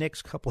here for the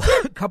next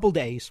couple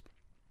days.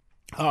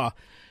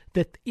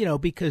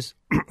 Because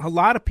a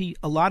lot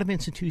of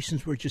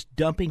institutions were just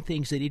dumping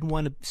things they didn't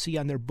want to see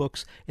on their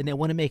books, and they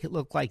want to make it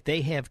look like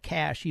they have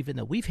cash, even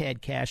though we've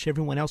had cash.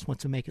 Everyone else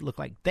wants to make it look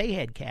like they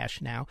had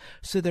cash now,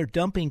 so they're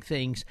dumping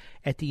things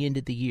at the end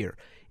of the year.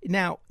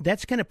 Now,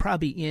 that's going to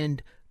probably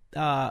end,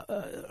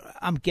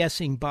 I'm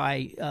guessing,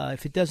 by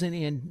if it doesn't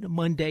end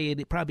Monday,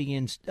 it probably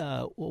ends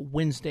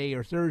Wednesday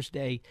or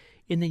Thursday,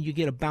 and then you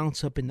get a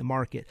bounce up in the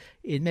market,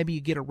 and maybe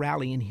you get a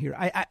rally in here.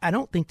 I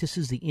don't think this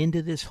is the end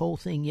of this whole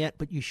thing yet,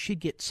 but you should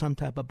get some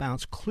type of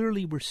bounce.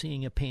 Clearly, we're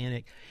seeing a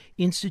panic.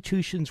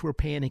 Institutions were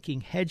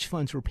panicking. Hedge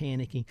funds were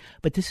panicking.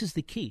 But this is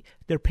the key.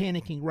 They're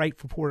panicking right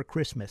before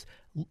Christmas.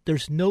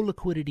 There's no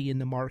liquidity in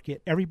the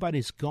market.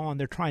 Everybody's gone.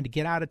 They're trying to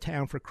get out of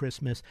town for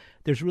Christmas.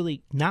 There's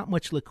really not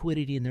much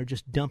liquidity, and they're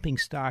just dumping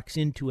stocks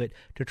into it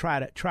to try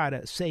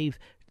to save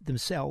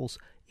themselves,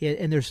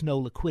 and there's no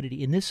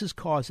liquidity. And this is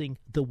causing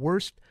the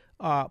worst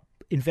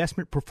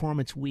investment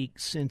performance week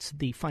since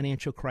the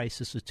financial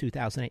crisis of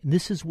 2008. And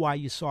this is why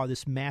you saw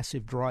this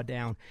massive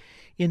drawdown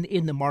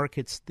in the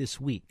markets this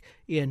week.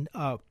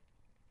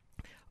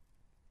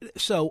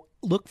 So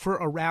look for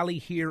a rally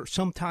here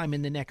sometime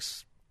in the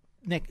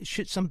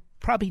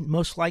probably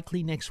most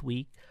likely next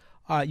week.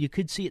 You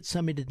could see it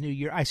some into the new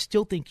year. I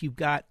still think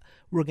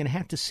we're going to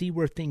have to see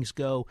where things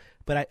go,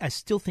 but I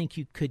still think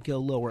you could go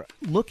lower.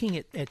 Looking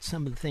at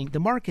some of the things, the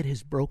market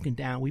has broken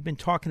down. We've been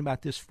talking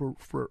about this for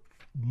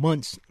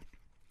months.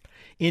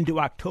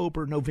 Into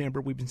October, November,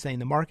 we've been saying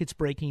the market's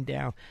breaking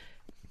down,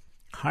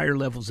 higher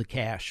levels of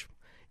cash,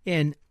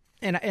 and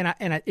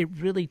it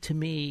really, to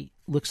me,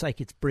 looks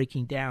like it's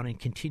breaking down and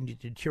continue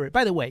to deteriorate.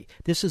 By the way,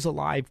 this is a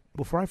live.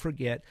 Before I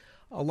forget,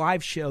 a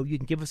live show. You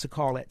can give us a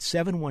call at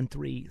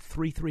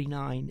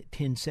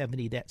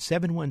 713-339-1070. That's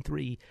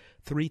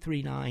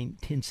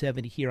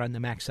 713-339-1070 here on the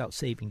Max Out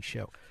Savings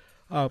Show.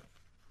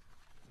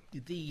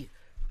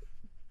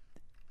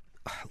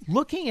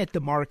 Looking at the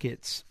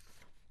markets,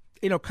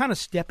 kind of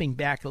stepping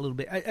back a little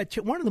bit,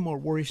 one of the more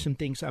worrisome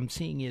things I'm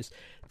seeing is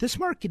this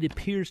market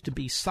appears to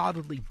be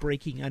solidly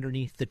breaking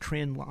underneath the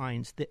trend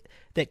lines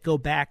that go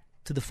back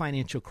to the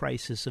financial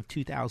crisis of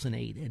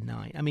 2008 and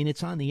 9. I mean,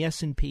 it's on the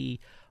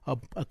S&P,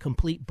 a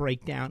complete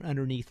breakdown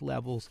underneath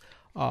levels.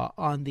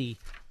 On the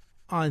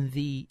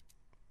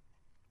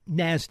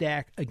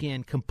NASDAQ,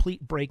 again,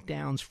 complete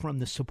breakdowns from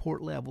the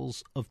support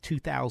levels of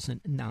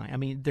 2009. I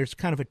mean, there's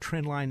kind of a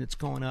trend line that's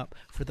gone up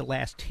for the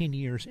last 10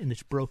 years, and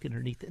it's broken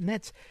underneath it. And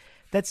that's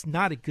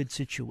not a good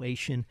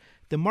situation.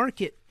 The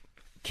market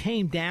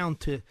came down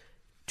to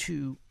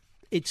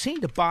it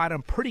seemed to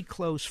bottom pretty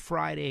close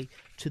Friday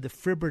to the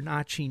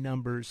Fibonacci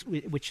numbers,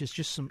 which is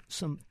just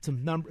some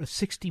number, a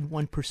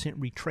 61%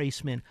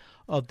 retracement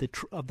of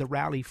the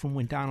rally from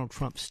when Donald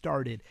Trump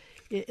started.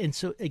 And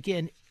so,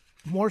 again,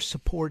 more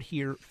support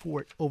here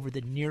for it over the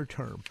near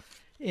term.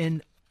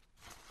 And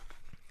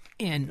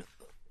let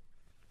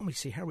me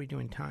see, how are we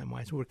doing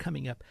time-wise? We're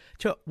coming up.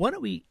 So why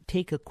don't we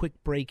take a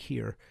quick break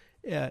here?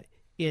 But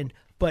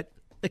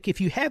like,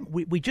 if you have,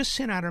 we just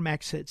sent out our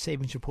Max Out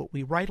Savings Report.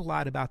 We write a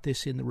lot about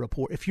this in the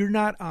report. If you're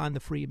not on the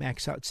free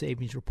Max Out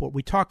Savings Report,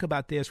 we talk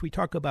about this. We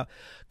talk about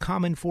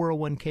common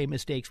 401k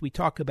mistakes. We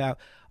talk about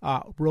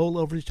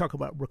rollovers. We talk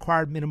about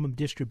required minimum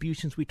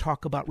distributions. We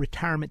talk about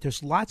retirement.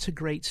 There's lots of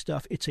great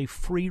stuff. It's a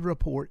free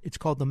report. It's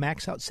called the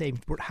Max Out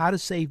Savings Report, how to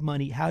save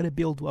money, how to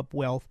build up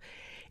wealth.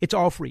 It's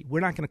all free.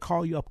 We're not going to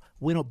call you up.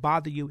 We don't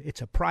bother you.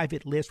 It's a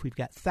private list. We've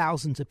got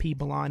thousands of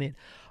people on it.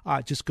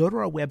 Just go to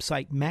our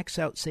website,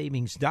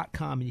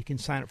 maxoutsavings.com, and you can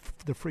sign up for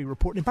the free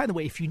report. And by the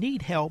way, if you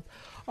need help,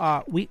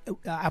 I'll be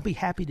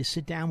happy to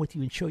sit down with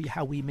you and show you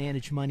how we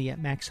manage money at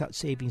Max Out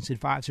Savings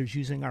Advisors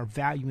using our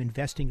value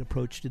investing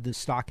approach to the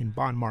stock and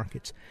bond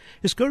markets.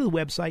 Just go to the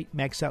website,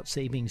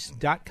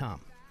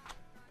 maxoutsavings.com.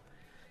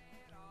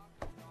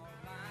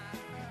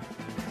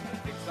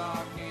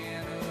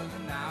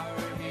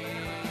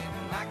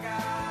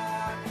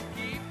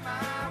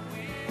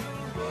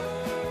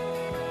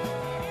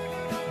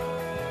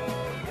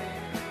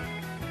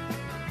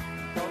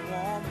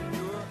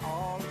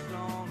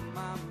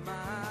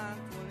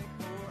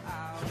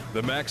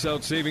 The Max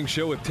Out Savings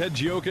Show with Ted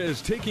Gioka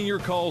is taking your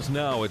calls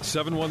now at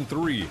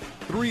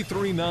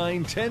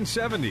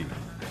 713-339-1070.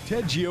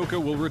 Ted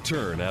Gioka will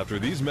return after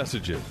these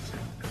messages.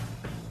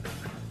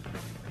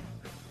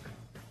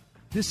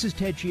 This is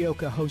Ted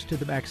Gioka, host of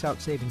the Max Out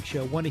Savings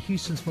Show, one of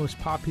Houston's most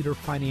popular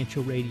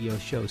financial radio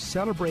shows,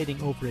 celebrating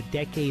over a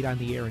decade on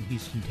the air in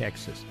Houston,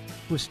 Texas.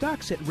 With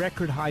stocks at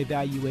record high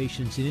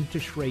valuations and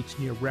interest rates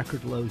near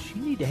record lows,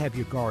 you need to have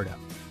your guard up.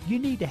 You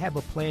need to have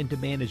a plan to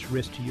manage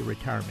risk to your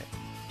retirement.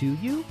 Do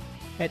you?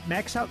 At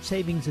Max Out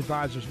Savings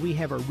Advisors, we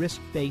have a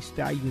risk-based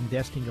value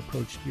investing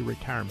approach to your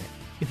retirement.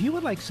 If you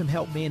would like some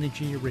help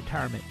managing your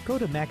retirement, go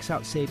to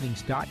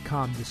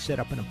maxoutsavings.com to set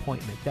up an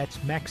appointment. That's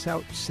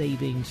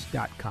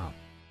maxoutsavings.com.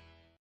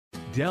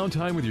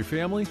 Downtime with your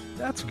family?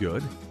 That's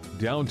good.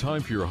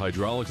 Downtime for your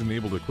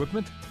hydraulics-enabled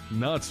equipment?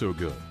 Not so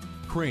good.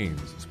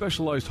 Cranes,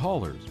 specialized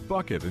haulers,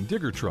 bucket, and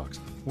digger trucks.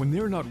 When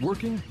they're not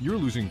working, you're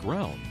losing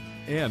ground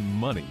and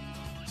money.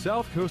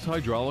 South Coast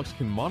Hydraulics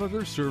can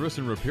monitor, service,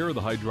 and repair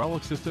the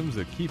hydraulic systems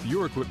that keep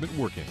your equipment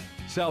working.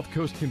 South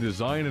Coast can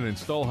design and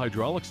install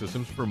hydraulic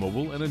systems for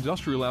mobile and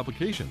industrial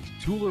applications,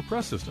 tool or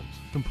press systems,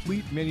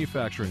 complete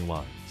manufacturing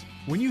lines.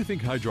 When you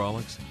think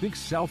hydraulics, think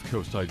South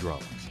Coast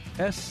Hydraulics.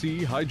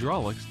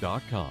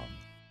 schydraulics.com.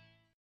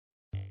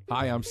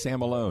 Hi, I'm Sam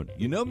Malone.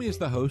 You know me as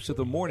the host of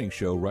the morning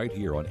show right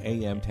here on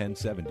AM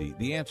 1070,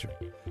 The Answer.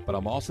 But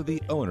I'm also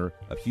the owner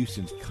of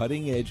Houston's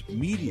cutting-edge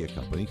media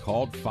company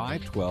called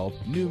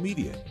 512 New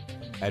Media.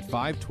 At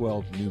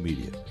 512 New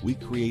Media, we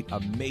create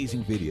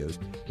amazing videos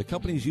the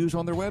companies use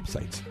on their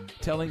websites,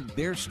 telling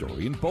their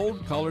story in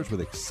bold colors with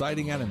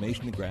exciting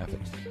animation and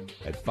graphics.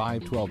 At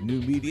 512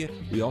 New Media,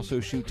 we also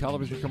shoot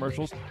television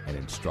commercials and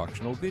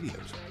instructional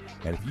videos.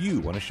 And if you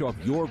want to show off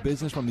your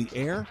business from the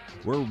air,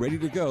 we're ready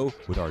to go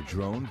with our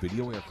drone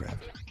video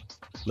aircraft.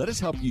 Let us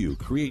help you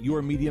create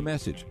your media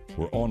message.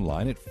 We're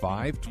online at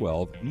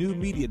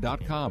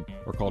 512newmedia.com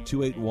or call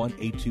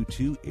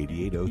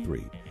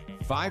 281-822-8803.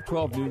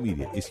 512 New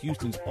Media is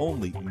Houston's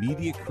only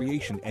media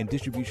creation and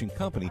distribution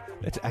company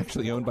that's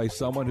actually owned by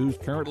someone who's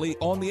currently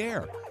on the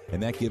air.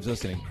 And that gives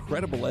us an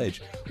incredible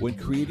edge when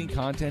creating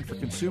content for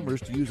consumers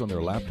to use on their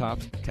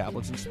laptops,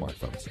 tablets, and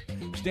smartphones.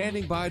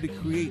 Standing by to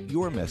create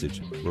your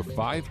message, we're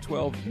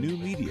 512 New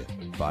Media,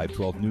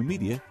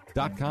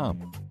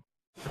 512newmedia.com.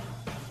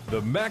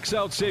 The Max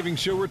Out Savings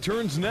Show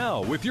returns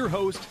now with your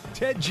host,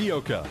 Ted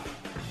Gioka.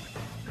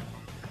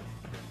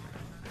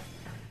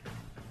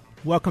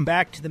 Welcome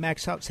back to the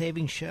Max Out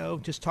Savings Show.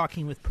 Just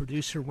talking with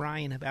producer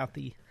Ryan about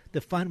the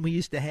fun we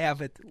used to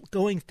have at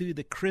going through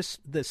the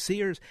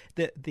Sears,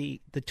 the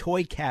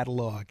toy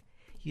catalog.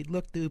 You'd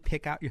look through,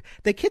 pick out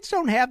the kids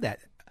don't have that.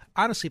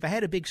 Honestly, if I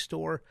had a big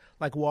store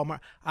like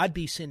Walmart, I'd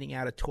be sending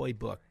out a toy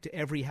book to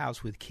every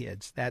house with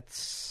kids.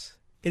 That's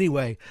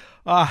anyway.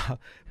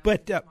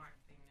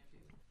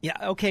 Yeah,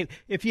 okay.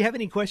 If you have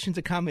any questions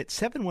or comments,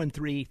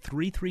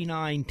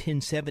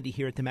 713-339-1070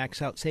 here at the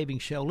Max Out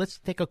Savings Show. Let's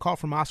take a call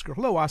from Oscar.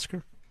 Hello,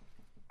 Oscar.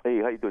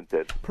 Hey, how you doing,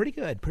 Ted? Pretty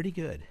good.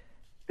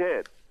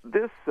 Ted,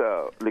 this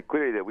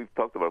liquidity that we've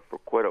talked about for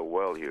quite a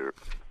while here,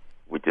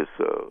 which is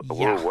a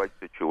worldwide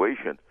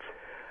situation.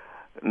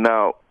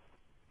 Now,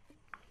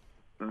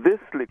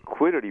 this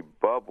liquidity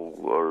bubble,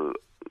 or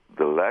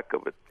the lack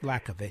of it.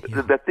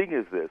 Yeah. The thing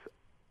is this.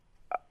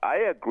 I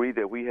agree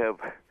that we have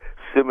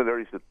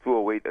similarities to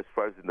 208 as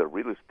far as in the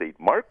real estate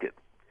market.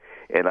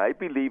 And I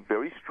believe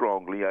very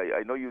strongly,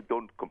 I know you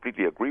don't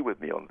completely agree with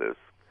me on this,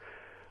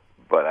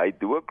 but I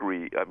do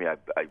agree. I mean,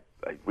 I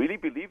really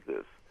believe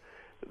this,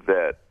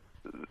 that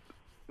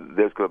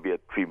there's going to be a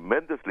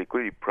tremendous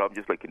liquidity problem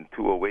just like in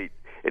 208.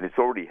 And it's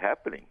already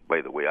happening,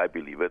 by the way, I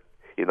believe it,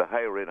 in the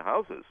higher-end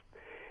houses.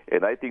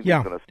 And I think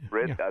it's going to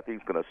spread. Yeah. I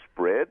think it's going to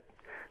spread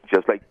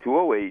just like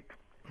 208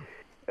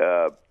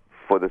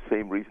 for the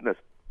same reason as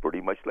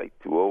pretty much like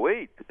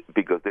 208,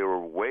 because they were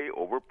way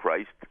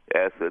overpriced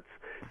assets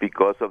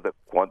because of the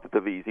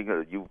quantitative easing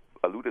that you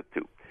alluded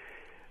to.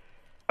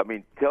 I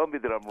mean, tell me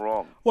that I'm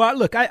wrong. Well,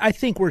 look, I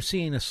think we're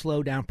seeing a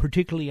slowdown,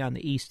 particularly on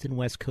the East and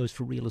West Coast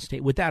for real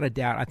estate. Without a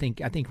doubt, I think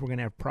we're going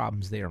to have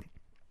problems there.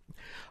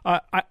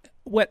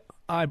 What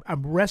I'm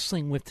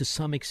wrestling with to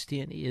some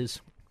extent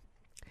is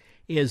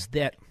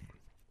that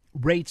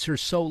rates are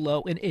so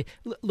low. And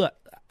look,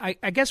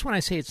 I guess when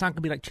I say it's not going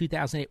to be like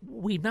 2008,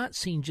 we've not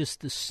seen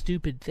just the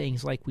stupid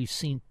things like we've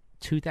seen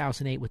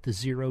 2008 with the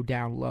zero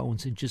down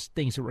loans and just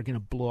things that were going to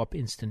blow up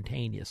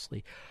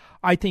instantaneously.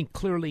 I think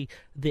clearly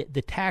the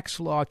tax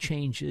law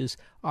changes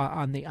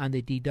on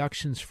the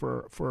deductions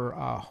for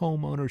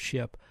home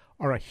ownership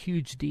are a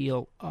huge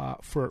deal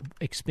for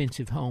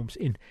expensive homes,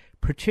 and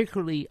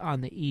particularly on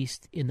the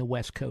East and the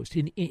West Coast.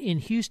 In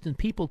Houston,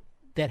 people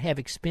that have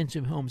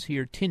expensive homes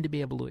here tend to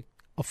be able to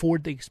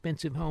afford the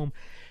expensive home.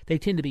 They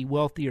tend to be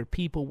wealthier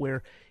people,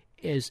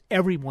 whereas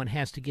everyone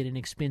has to get an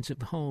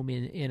expensive home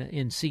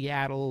in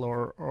Seattle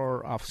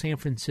or San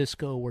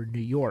Francisco or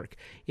New York,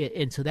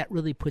 and so that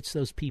really puts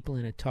those people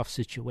in a tough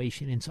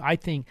situation. And so I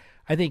think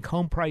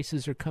home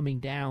prices are coming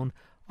down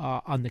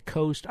on the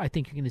coast. I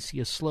think you're going to see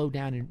a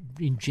slowdown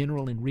in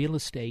general in real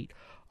estate.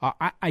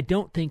 I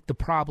don't think the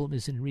problem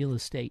is in real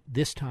estate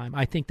this time.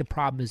 I think the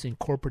problem is in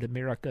corporate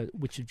America,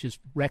 which have just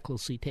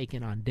recklessly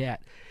taken on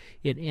debt.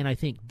 And I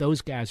think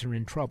those guys are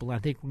in trouble. I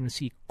think we're going to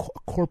see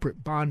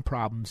corporate bond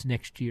problems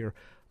next year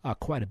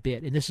quite a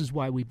bit. And this is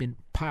why we've been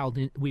piled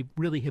in. We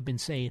really have been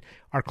saying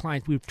our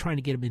clients, we're trying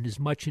to get them in as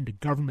much into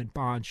government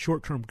bonds,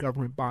 short-term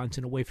government bonds,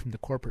 and away from the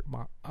corporate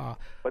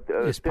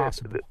as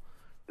possible.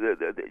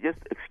 Just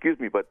excuse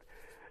me, but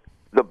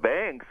the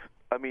banks,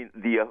 I mean,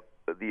 the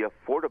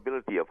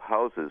affordability of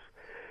houses,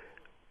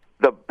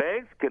 the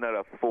banks cannot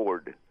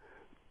afford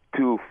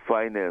to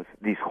finance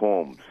these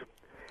homes.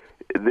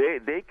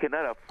 They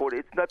cannot afford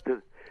it. It's not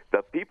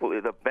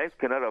the banks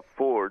cannot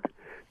afford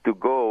to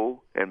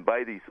go and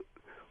buy these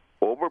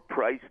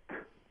overpriced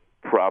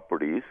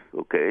properties,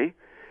 okay?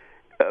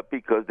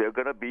 Because they're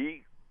going to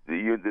be,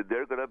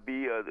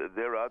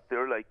 they're out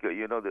there like,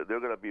 they're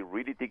going to be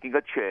really taking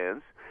a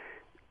chance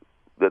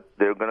that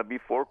they're going to be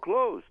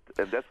foreclosed,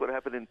 and that's what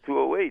happened in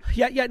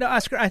 2008. No,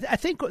 Oscar, I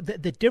think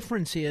the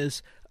difference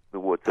is,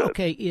 what's that?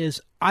 Okay, is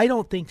I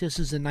don't think this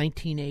is a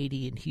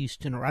 1980 in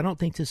Houston, or I don't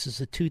think this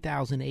is a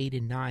 2008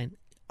 and 9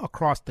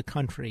 across the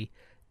country.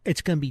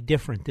 It's going to be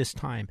different this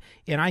time,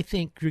 and I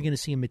think you're going to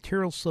see a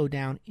material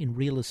slowdown in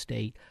real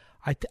estate.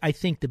 I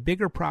think the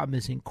bigger problem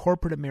is in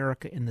corporate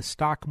America, in the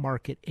stock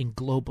market, and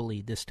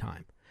globally this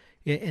time.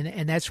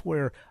 And that's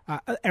where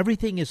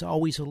everything is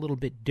always a little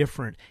bit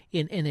different.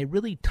 And they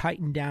really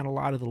tightened down a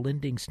lot of the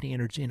lending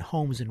standards in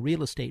homes and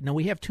real estate. Now,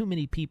 we have too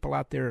many people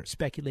out there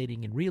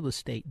speculating in real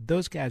estate.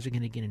 Those guys are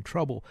going to get in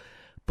trouble.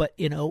 But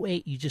in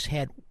 2008, you just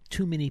had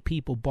too many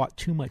people bought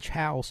too much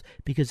house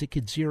because it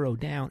could zero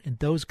down, and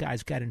those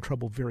guys got in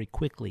trouble very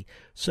quickly.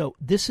 So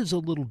this is a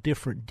little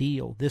different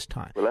deal this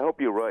time. Well, I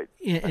hope you're right.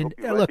 And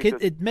look,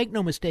 make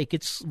no mistake,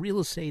 it's real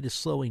estate is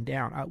slowing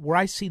down. Where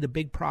I see the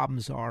big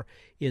problems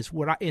is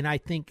I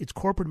think it's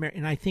corporate America,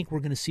 and I think we're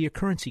going to see a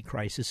currency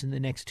crisis in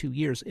the next 2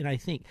 years. And I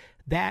think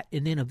that,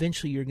 and then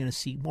eventually you're going to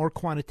see more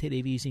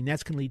quantitative easing.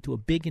 That's going to lead to a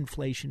big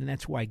inflation, and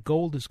that's why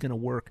gold is going to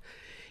work.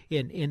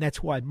 And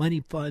that's why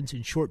money funds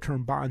and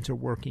short-term bonds are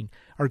going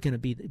to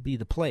be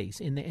the place,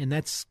 and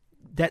that's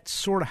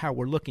sort of how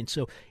we're looking.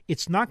 So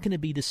it's not going to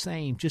be the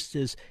same, just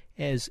as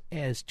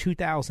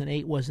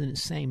 2008 wasn't the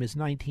same as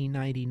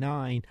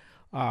 1999.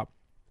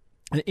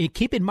 And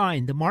keep in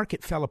mind, the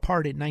market fell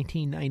apart in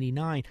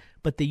 1999,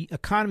 but the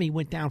economy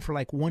went down for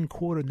like one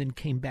quarter and then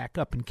came back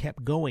up and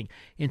kept going.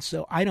 And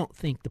so I don't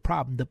think the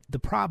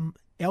problem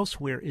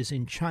elsewhere is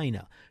in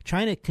China.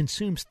 China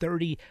consumes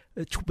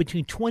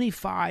between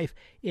 25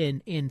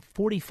 and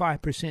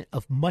 45%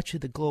 of much of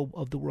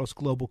the world's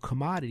global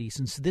commodities,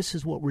 and so this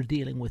is what we're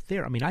dealing with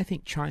there. I mean, I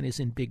think China is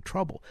in big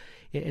trouble,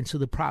 and so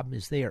the problem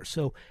is there.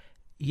 So,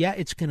 yeah,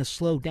 it's going to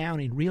slow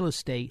down in real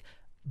estate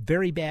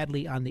very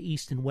badly on the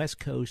east and west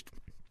coast.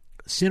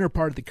 Center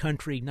part of the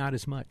country, not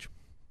as much.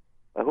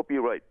 I hope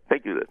you're right.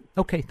 Thank you, then.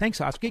 Okay,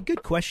 thanks, Oscar.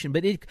 Good question.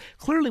 But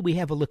clearly we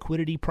have a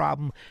liquidity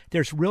problem.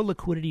 There's real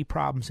liquidity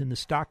problems in the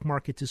stock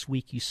market this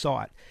week. You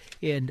saw it.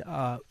 And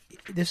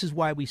this is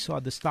why we saw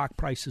the stock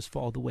prices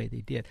fall the way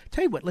they did.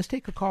 Tell you what, let's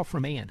take a call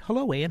from Ann.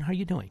 Hello, Ann. How are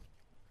you doing?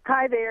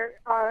 Hi there.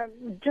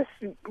 Just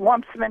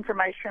want some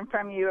information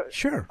from you.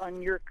 Sure.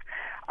 On your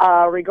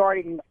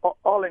regarding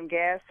oil and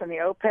gas and the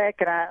OPEC.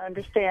 And I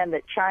understand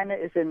that China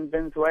is in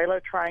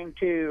Venezuela trying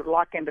to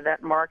lock into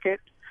that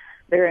market.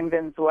 They're in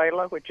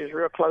Venezuela, which is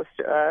real close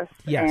to us.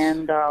 Yes.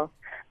 And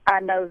I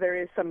know there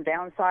is some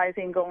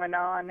downsizing going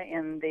on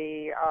in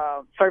the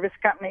service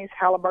companies.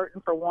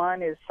 Halliburton, for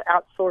one, is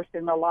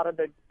outsourcing a lot of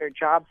their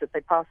jobs that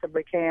they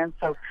possibly can.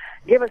 So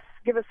give us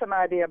some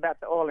idea about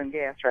the oil and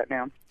gas right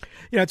now.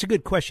 It's a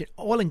good question.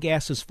 Oil and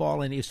gas has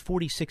fallen. It's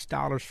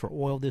 $46 for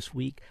oil this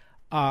week.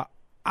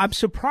 I'm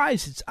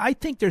surprised. I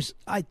think there's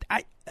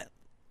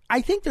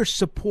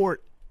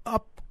support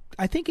up.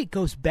 I think it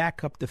goes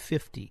back up to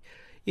 50.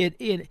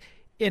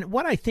 And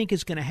what I think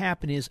is going to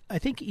happen is I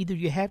think either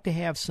you have to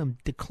have some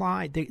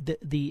decline.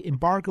 The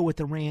embargo with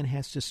Iran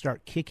has to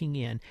start kicking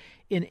in.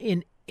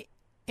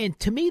 And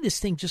to me, this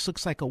thing just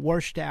looks like a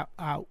washed out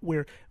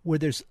where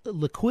there's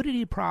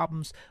liquidity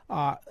problems.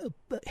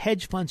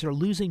 Hedge funds are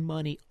losing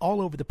money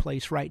all over the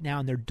place right now,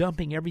 and they're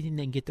dumping everything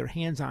they can get their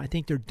hands on. I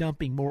think they're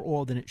dumping more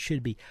oil than it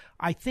should be.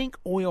 I think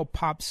oil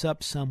pops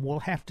up some. We'll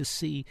have to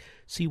see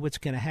what's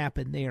going to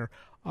happen there.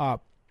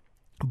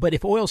 But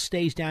if oil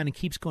stays down and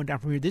keeps going down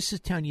from here, this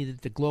is telling you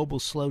that the global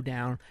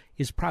slowdown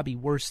is probably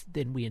worse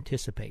than we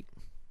anticipate.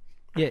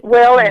 And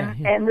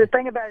the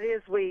thing about it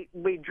is we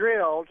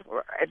drilled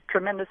a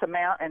tremendous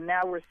amount, and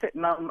now we're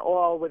sitting on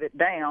oil with it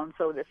down,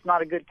 so it's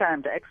not a good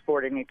time to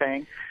export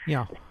anything.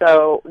 Yeah.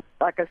 So,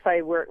 like I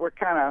say, we're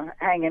kind of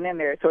hanging in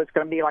there, so it's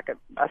going to be like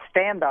a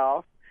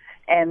standoff.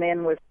 And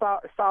then with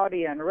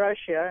Saudi and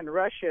Russia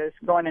is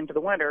going into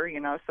the winter,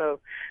 so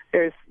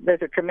there's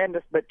a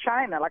tremendous. But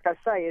China, like I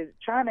say,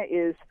 China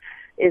is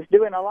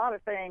doing a lot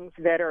of things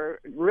that are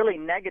really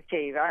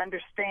negative. I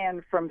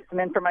understand from some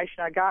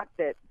information I got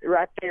that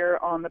right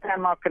there on the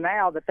Panama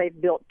Canal that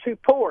they've built 2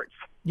 ports.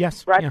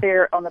 Yes. Right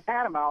there on the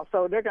Panama.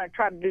 So they're going to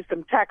try to do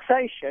some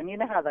taxation. You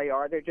know how they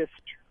are. They're just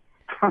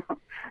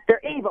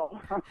they're evil.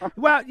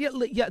 Well,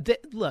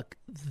 look,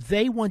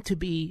 they want to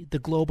be the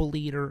global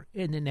leader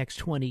in the next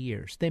 20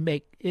 years. They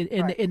make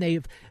and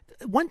they've.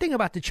 One thing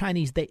about the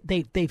Chinese,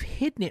 they've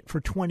hidden it for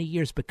 20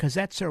 years because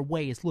that's their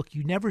way. Is look,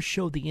 you never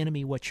show the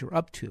enemy what you're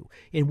up to,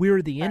 and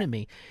we're the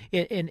enemy.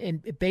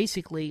 And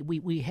basically,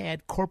 we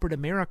had corporate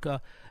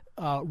America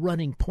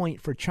running point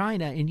for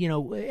China, and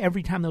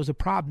every time there was a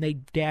problem,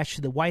 they'd dash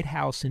to the White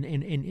House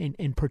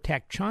and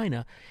protect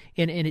China,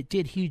 and it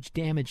did huge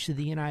damage to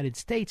the United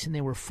States, and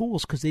they were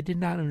fools because they did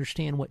not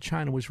understand what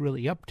China was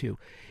really up to,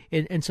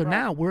 and so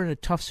now we're in a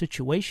tough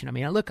situation. I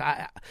mean, look,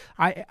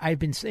 I've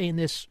been saying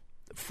this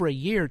for a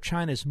year,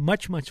 China's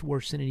much, much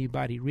worse than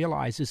anybody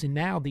realizes, and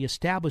now the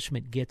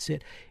establishment gets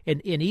it.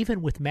 And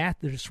even with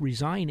Mathis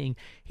resigning,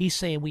 he's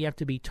saying we have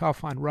to be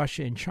tough on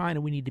Russia and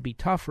China. We need to be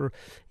tougher.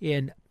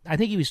 And I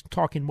think he was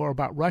talking more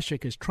about Russia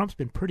because Trump's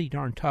been pretty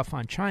darn tough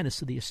on China,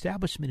 so the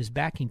establishment is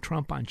backing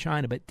Trump on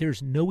China, but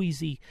there's no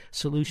easy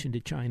solution to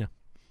China.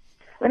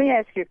 Let me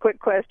ask you a quick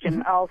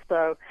question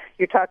also.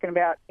 You're talking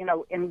about,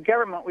 in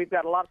government we've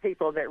got a lot of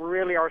people that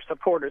really are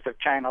supporters of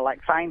China,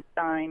 like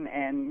Feinstein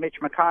and Mitch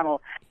McConnell.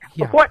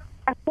 Yeah. What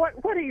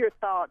are your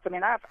thoughts? I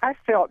mean, I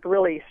felt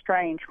really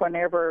strange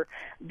whenever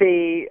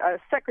the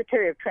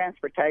Secretary of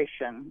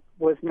Transportation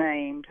was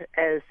named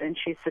and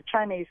she's the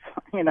Chinese,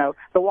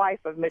 the wife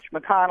of Mitch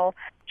McConnell.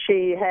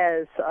 She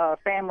has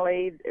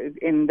family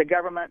in the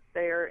government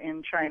there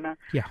in China.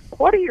 Yeah.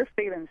 What are your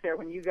feelings there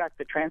when you got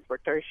the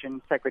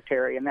Transportation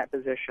Secretary in that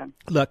position?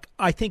 Look,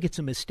 I think it's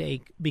a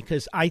mistake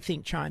because I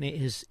think China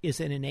is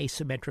in an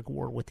asymmetric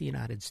war with the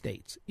United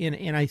States.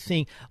 And I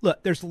think,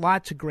 look, there's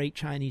lots of great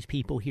Chinese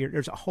people here.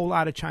 There's a whole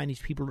lot of Chinese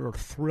people who are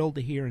thrilled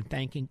to be here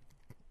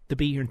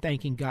and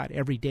thanking God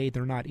every day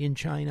they're not in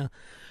China.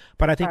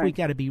 But I think we've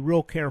got to be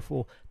real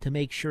careful to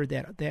make sure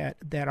that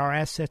our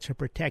assets are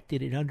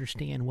protected and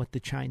understand what the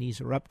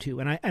Chinese are up to.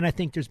 And I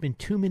think there's been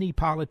too many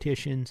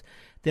politicians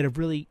that have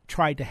really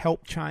tried to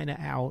help China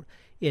out.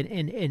 And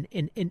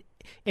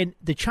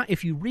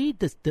if you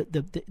read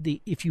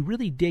if you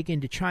really dig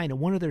into China,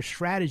 one of their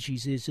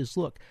strategies is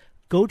look,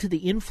 go to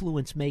the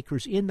influence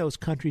makers in those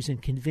countries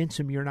and convince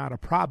them you're not a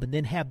problem,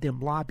 then have them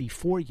lobby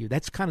for you.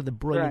 That's kind of the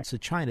brilliance of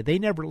China. They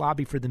never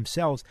lobby for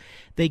themselves.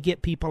 They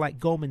get people like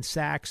Goldman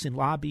Sachs and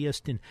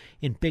lobbyists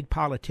and big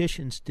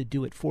politicians to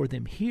do it for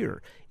them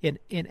here. And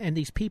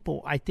these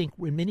people, I think,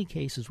 in many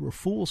cases were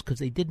fools because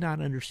they did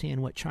not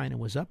understand what China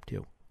was up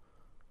to.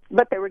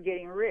 But they were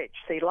getting rich,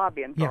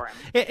 lobbying for him.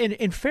 And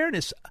in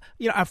fairness,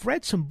 I've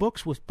read some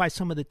books by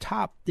some of the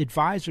top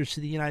advisors to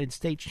the United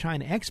States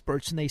China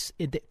experts, and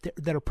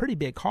that are pretty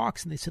big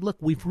hawks, and they said, look,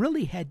 we've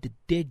really had to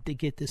dig to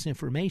get this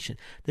information.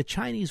 The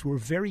Chinese were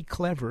very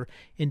clever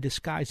in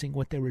disguising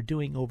what they were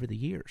doing over the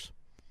years.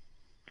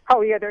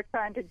 Oh, yeah, they're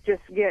trying to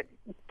just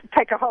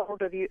take a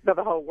hold of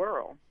the whole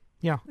world.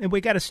 Yeah, and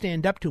we got to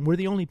stand up to them. We're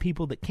the only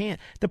people that can.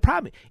 The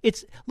problem,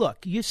 look,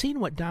 you've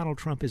seen what Donald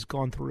Trump has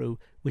gone through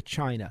with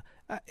China.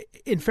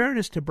 In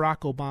fairness to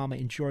Barack Obama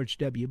and George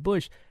W.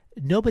 Bush,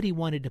 nobody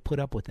wanted to put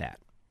up with that.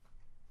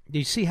 Do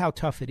you see how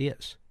tough it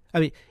is? I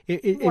mean,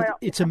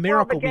 it's a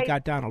miracle we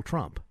got Donald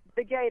Trump.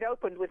 The gate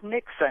opened with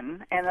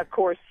Nixon, and of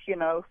course,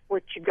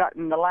 what you got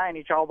in the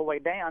lineage all the way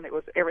down,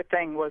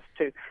 everything was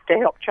to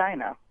help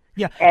China.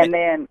 Yeah, and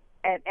then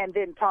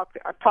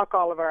talk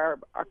all of our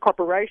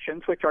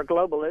corporations, which are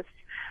globalists,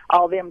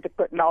 all them to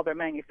putting all their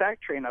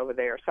manufacturing over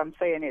there. So I'm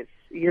saying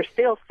you're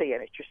still seeing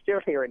it, you're still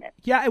hearing it.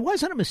 Yeah, it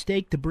wasn't a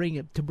mistake to bring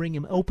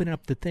him open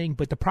up the thing,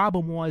 but the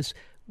problem was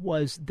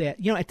that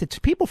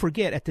people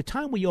forget at the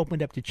time we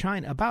opened up to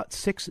China, about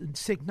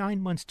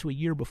 9 months to a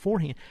year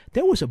beforehand,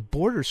 there was a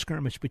border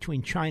skirmish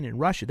between China and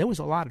Russia. There was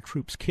a lot of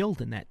troops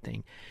killed in that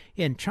thing,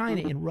 and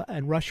China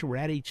and Russia were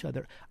at each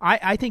other.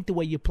 I think the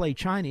way you play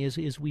China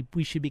is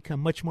we should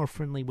become much more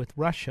friendly with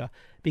Russia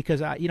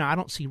because I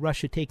don't see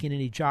Russia taking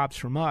any jobs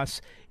from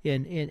us,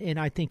 and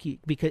I think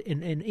because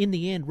in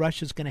the end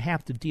Russia's going to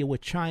have to deal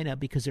with China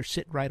because they're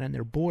sitting right on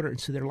their border, and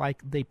so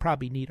they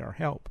probably need our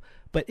help.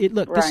 But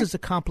this is a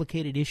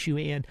complicated issue,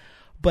 Ann.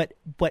 But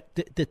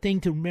the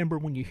thing to remember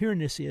when you're hearing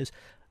this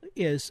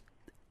is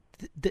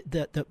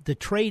the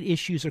trade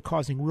issues are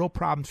causing real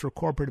problems for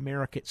corporate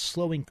America. It's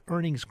slowing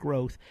earnings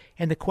growth,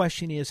 and the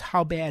question is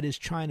how bad is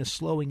China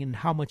slowing, and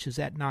how much is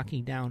that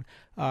knocking down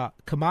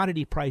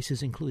commodity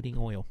prices, including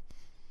oil?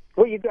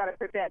 Well, you've got to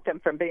prevent them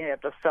from being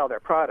able to sell their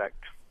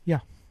product. Yeah.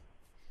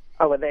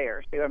 Over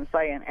there, see what I'm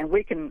saying? And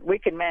we can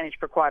manage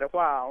for quite a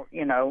while,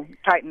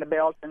 tighten the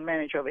belts and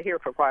manage over here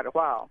for quite a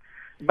while.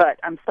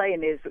 But I'm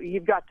saying is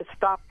you've got to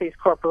stop these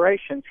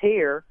corporations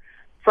here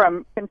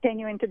from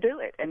continuing to do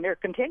it, and they're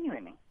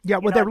continuing. Yeah,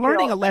 well, they're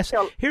learning a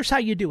lesson. Here's how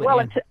you do it. Well,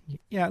 let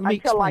me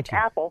until like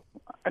Apple,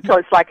 until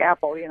it's like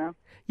Apple,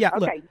 Yeah, okay.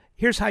 Look,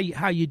 here's how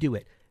you do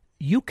it.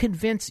 You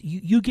convince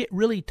you get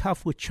really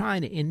tough with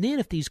China, and then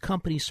if these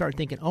companies start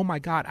thinking, "Oh my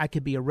God, I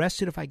could be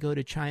arrested if I go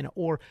to China,"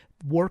 or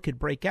war could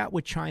break out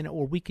with China,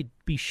 or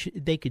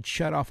they could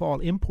shut off all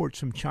imports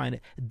from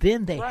China,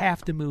 then they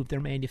have to move their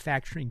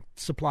manufacturing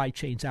supply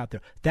chains out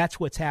there.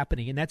 That's what's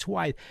happening, and that's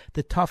why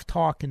the tough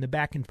talk in the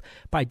back and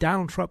by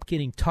Donald Trump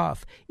getting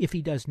tough. If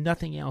he does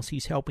nothing else,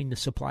 he's helping the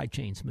supply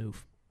chains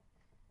move.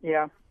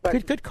 Yeah,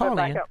 good call,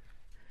 Ann.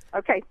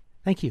 Okay.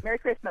 Thank you. Merry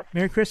Christmas.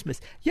 Merry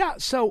Christmas. Yeah,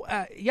 so,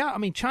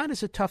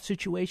 China's a tough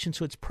situation,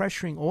 so it's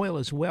pressuring oil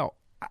as well.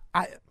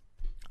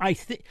 I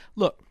think,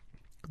 look,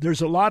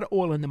 there's a lot of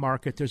oil in the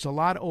market. There's a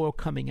lot of oil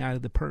coming out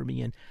of the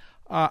Permian.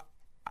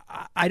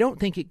 I don't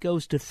think it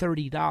goes to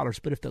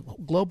 $30, but if the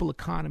global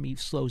economy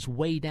slows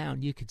way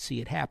down, you could see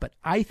it happen.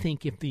 I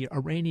think if the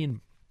Iranian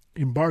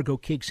embargo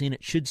kicks in,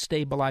 it should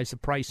stabilize the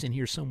price in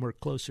here somewhere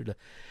closer to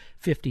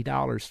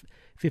 $50,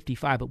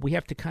 $55, but we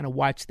have to kind of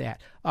watch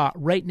that.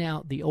 Right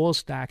now, the oil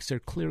stocks are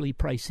clearly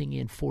pricing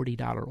in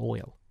 $40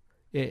 oil.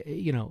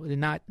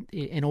 Not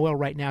and oil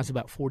right now is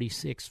about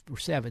 46 or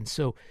 7.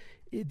 So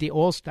the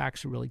oil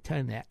stocks are really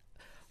telling that.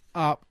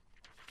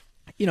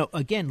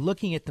 Again,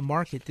 looking at the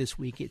market this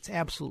week, it's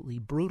absolutely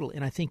brutal,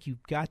 and I think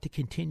you've got to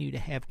continue to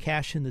have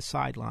cash in the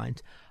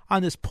sidelines.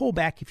 On this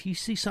pullback, if you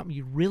see something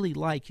you really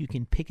like, you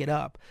can pick it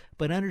up,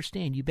 but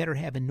understand you better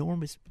have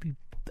enormous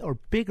or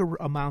bigger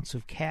amounts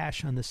of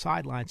cash on the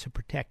sidelines to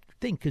protect your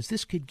thing, because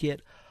this could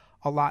get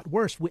a lot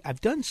worse.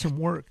 I've done some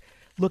work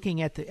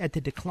looking at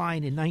the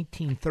decline in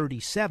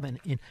 1937,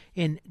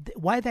 and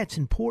why that's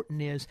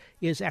important is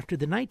after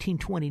the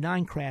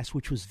 1929 crash,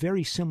 which was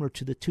very similar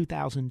to the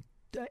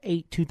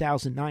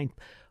 2008-2009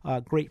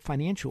 great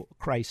financial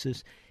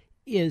crisis,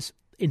 is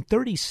in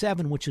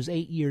 37, which is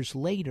 8 years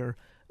later,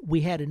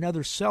 we had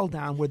another sell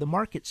down where the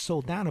market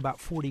sold down about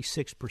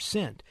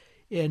 46%.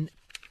 And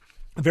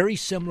a very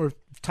similar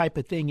type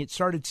of thing. It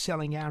started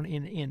selling out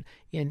in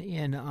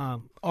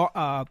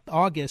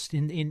August.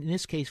 In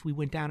this case, we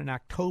went down in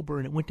October,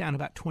 and it went down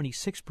about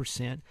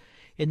 26%,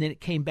 and then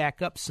it came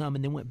back up some,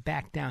 and then went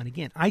back down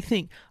again. I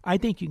think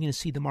you're going to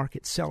see the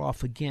market sell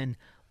off again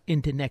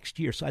into next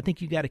year. So I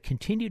think you got to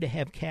continue to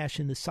have cash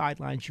in the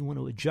sidelines. You want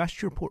to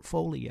adjust your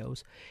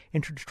portfolios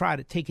and to try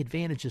to take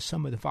advantage of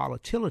some of the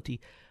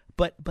volatility.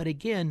 But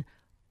again,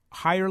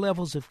 higher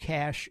levels of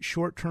cash,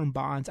 short-term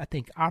bonds, I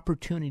think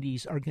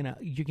opportunities you're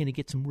going to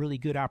get some really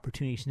good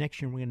opportunities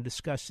next year. And we're going to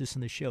discuss this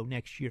in the show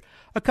next year.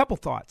 A couple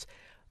thoughts.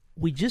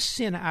 We just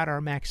sent out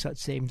our Max Out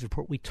Savings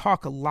Report. We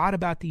talk a lot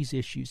about these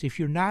issues. If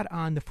you're not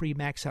on the free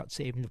Max Out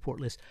Savings Report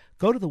list,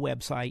 go to the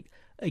website.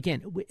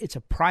 Again, it's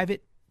a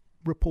private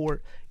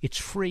report. It's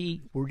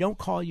free. We don't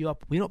call you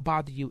up. We don't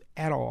bother you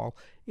at all.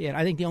 And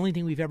I think the only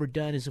thing we've ever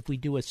done is if we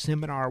do a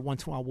seminar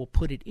once in a while, we'll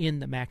put it in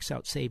the Max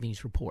Out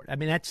Savings Report. I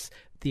mean, that's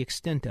the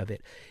extent of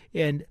it.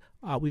 And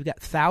we've got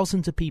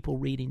thousands of people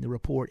reading the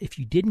report. If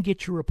you didn't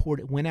get your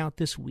report, it went out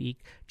this week.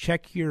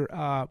 Check your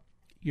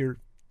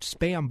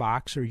spam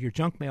box or your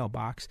junk mail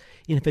box.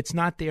 And if it's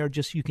not there,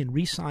 you can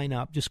re-sign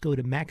up. Just go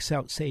to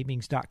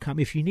maxoutsavings.com.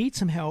 If you need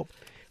some help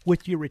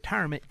with your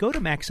retirement, go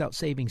to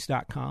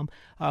maxoutsavings.com.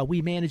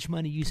 We manage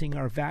money using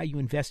our value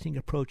investing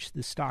approach to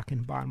the stock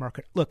and bond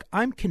market. Look,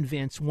 I'm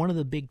convinced one of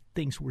the big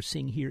things we're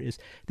seeing here is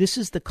this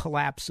is the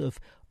collapse of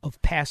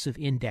passive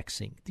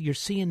indexing. You're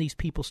seeing these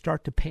people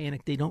start to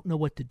panic. They don't know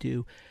what to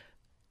do.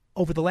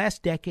 Over the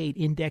last decade,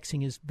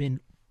 indexing has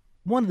been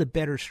one of the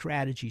better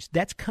strategies.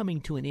 That's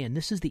coming to an end.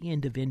 This is the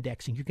end of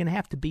indexing. You're going to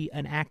have to be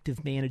an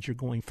active manager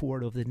going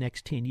forward over the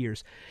next 10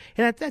 years.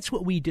 And that's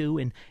what we do.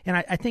 And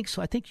I think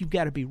so. I think you've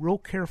got to be real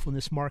careful in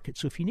this market.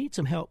 So if you need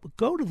some help,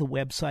 go to the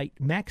website,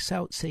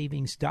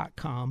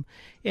 maxoutsavings.com,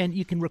 and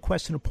you can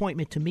request an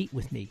appointment to meet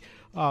with me.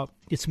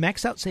 It's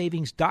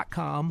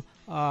maxoutsavings.com.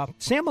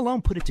 Sam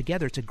Malone put it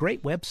together. It's a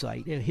great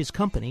website, his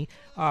company.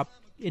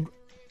 In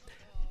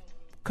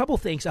a couple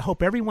things. I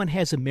hope everyone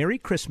has a Merry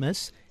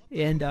Christmas,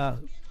 and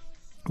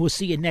we'll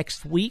see you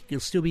next week. It'll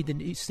still be the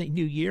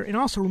new year. And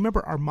also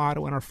remember, our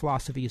motto and our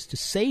philosophy is to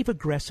save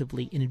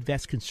aggressively and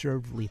invest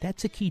conservatively.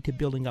 That's the key to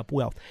building up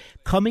wealth.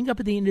 Coming up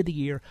at the end of the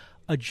year,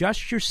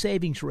 adjust your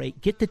savings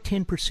rate, get to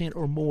 10%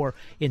 or more,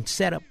 and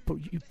set up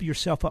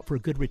yourself up for a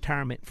good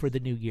retirement for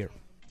the new year.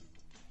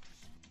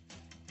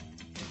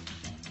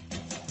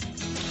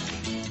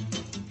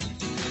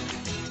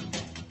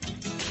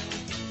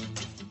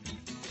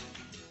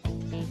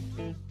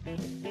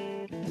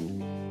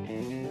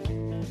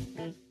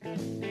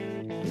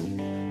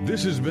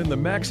 This has been the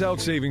Max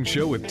Out Savings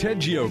Show with Ted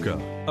Gioka,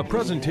 a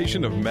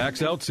presentation of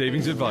Max Out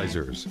Savings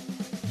Advisors.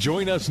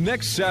 Join us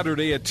next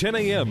Saturday at 10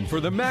 a.m. for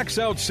the Max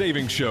Out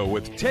Savings Show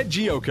with Ted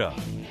Gioka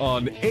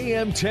on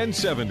AM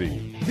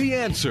 1070. The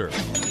Answer.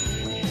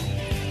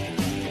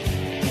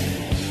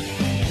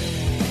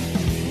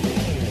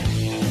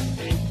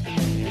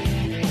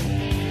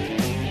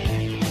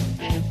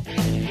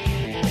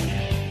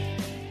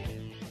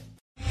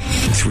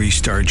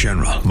 Three-star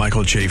General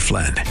Michael J.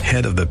 Flynn,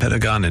 head of the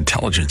Pentagon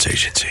Intelligence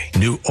Agency,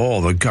 knew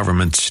all the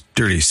government's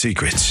dirty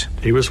secrets.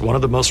 He was one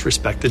of the most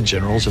respected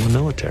generals in the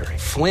military.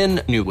 Flynn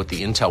knew what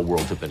the intel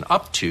world had been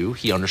up to.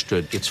 He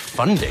understood its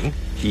funding.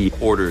 He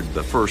ordered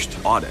the first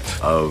audit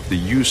of the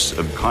use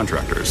of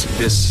contractors.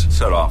 This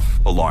set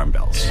off alarm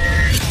bells.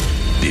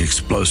 The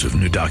explosive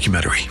new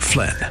documentary,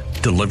 Flynn,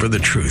 Deliver the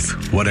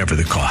Truth, Whatever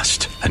the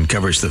Cost,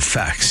 uncovers the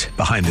facts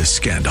behind this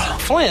scandal.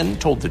 Flynn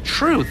told the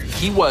truth.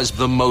 He was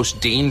the most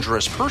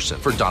dangerous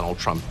person for Donald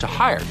Trump to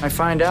hire. I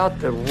find out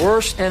the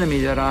worst enemy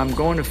that I'm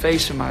going to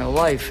face in my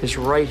life is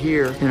right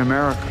here in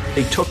America.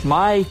 They took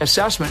my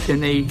assessment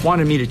and they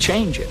wanted me to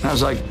change it. And I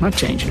was like, I'm not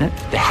changing it.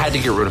 They had to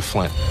get rid of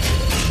Flynn.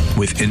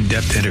 With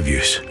in-depth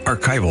interviews,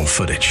 archival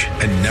footage,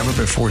 and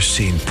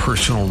never-before-seen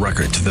personal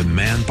records of the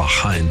man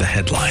behind the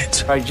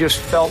headlines. I just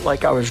felt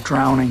like I was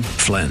drowning.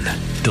 Flynn,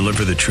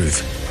 Deliver the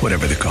Truth,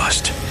 Whatever the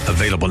Cost.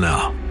 Available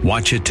now.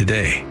 Watch it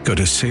today. Go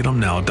to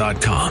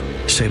salemnow.com.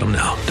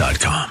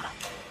 salemnow.com.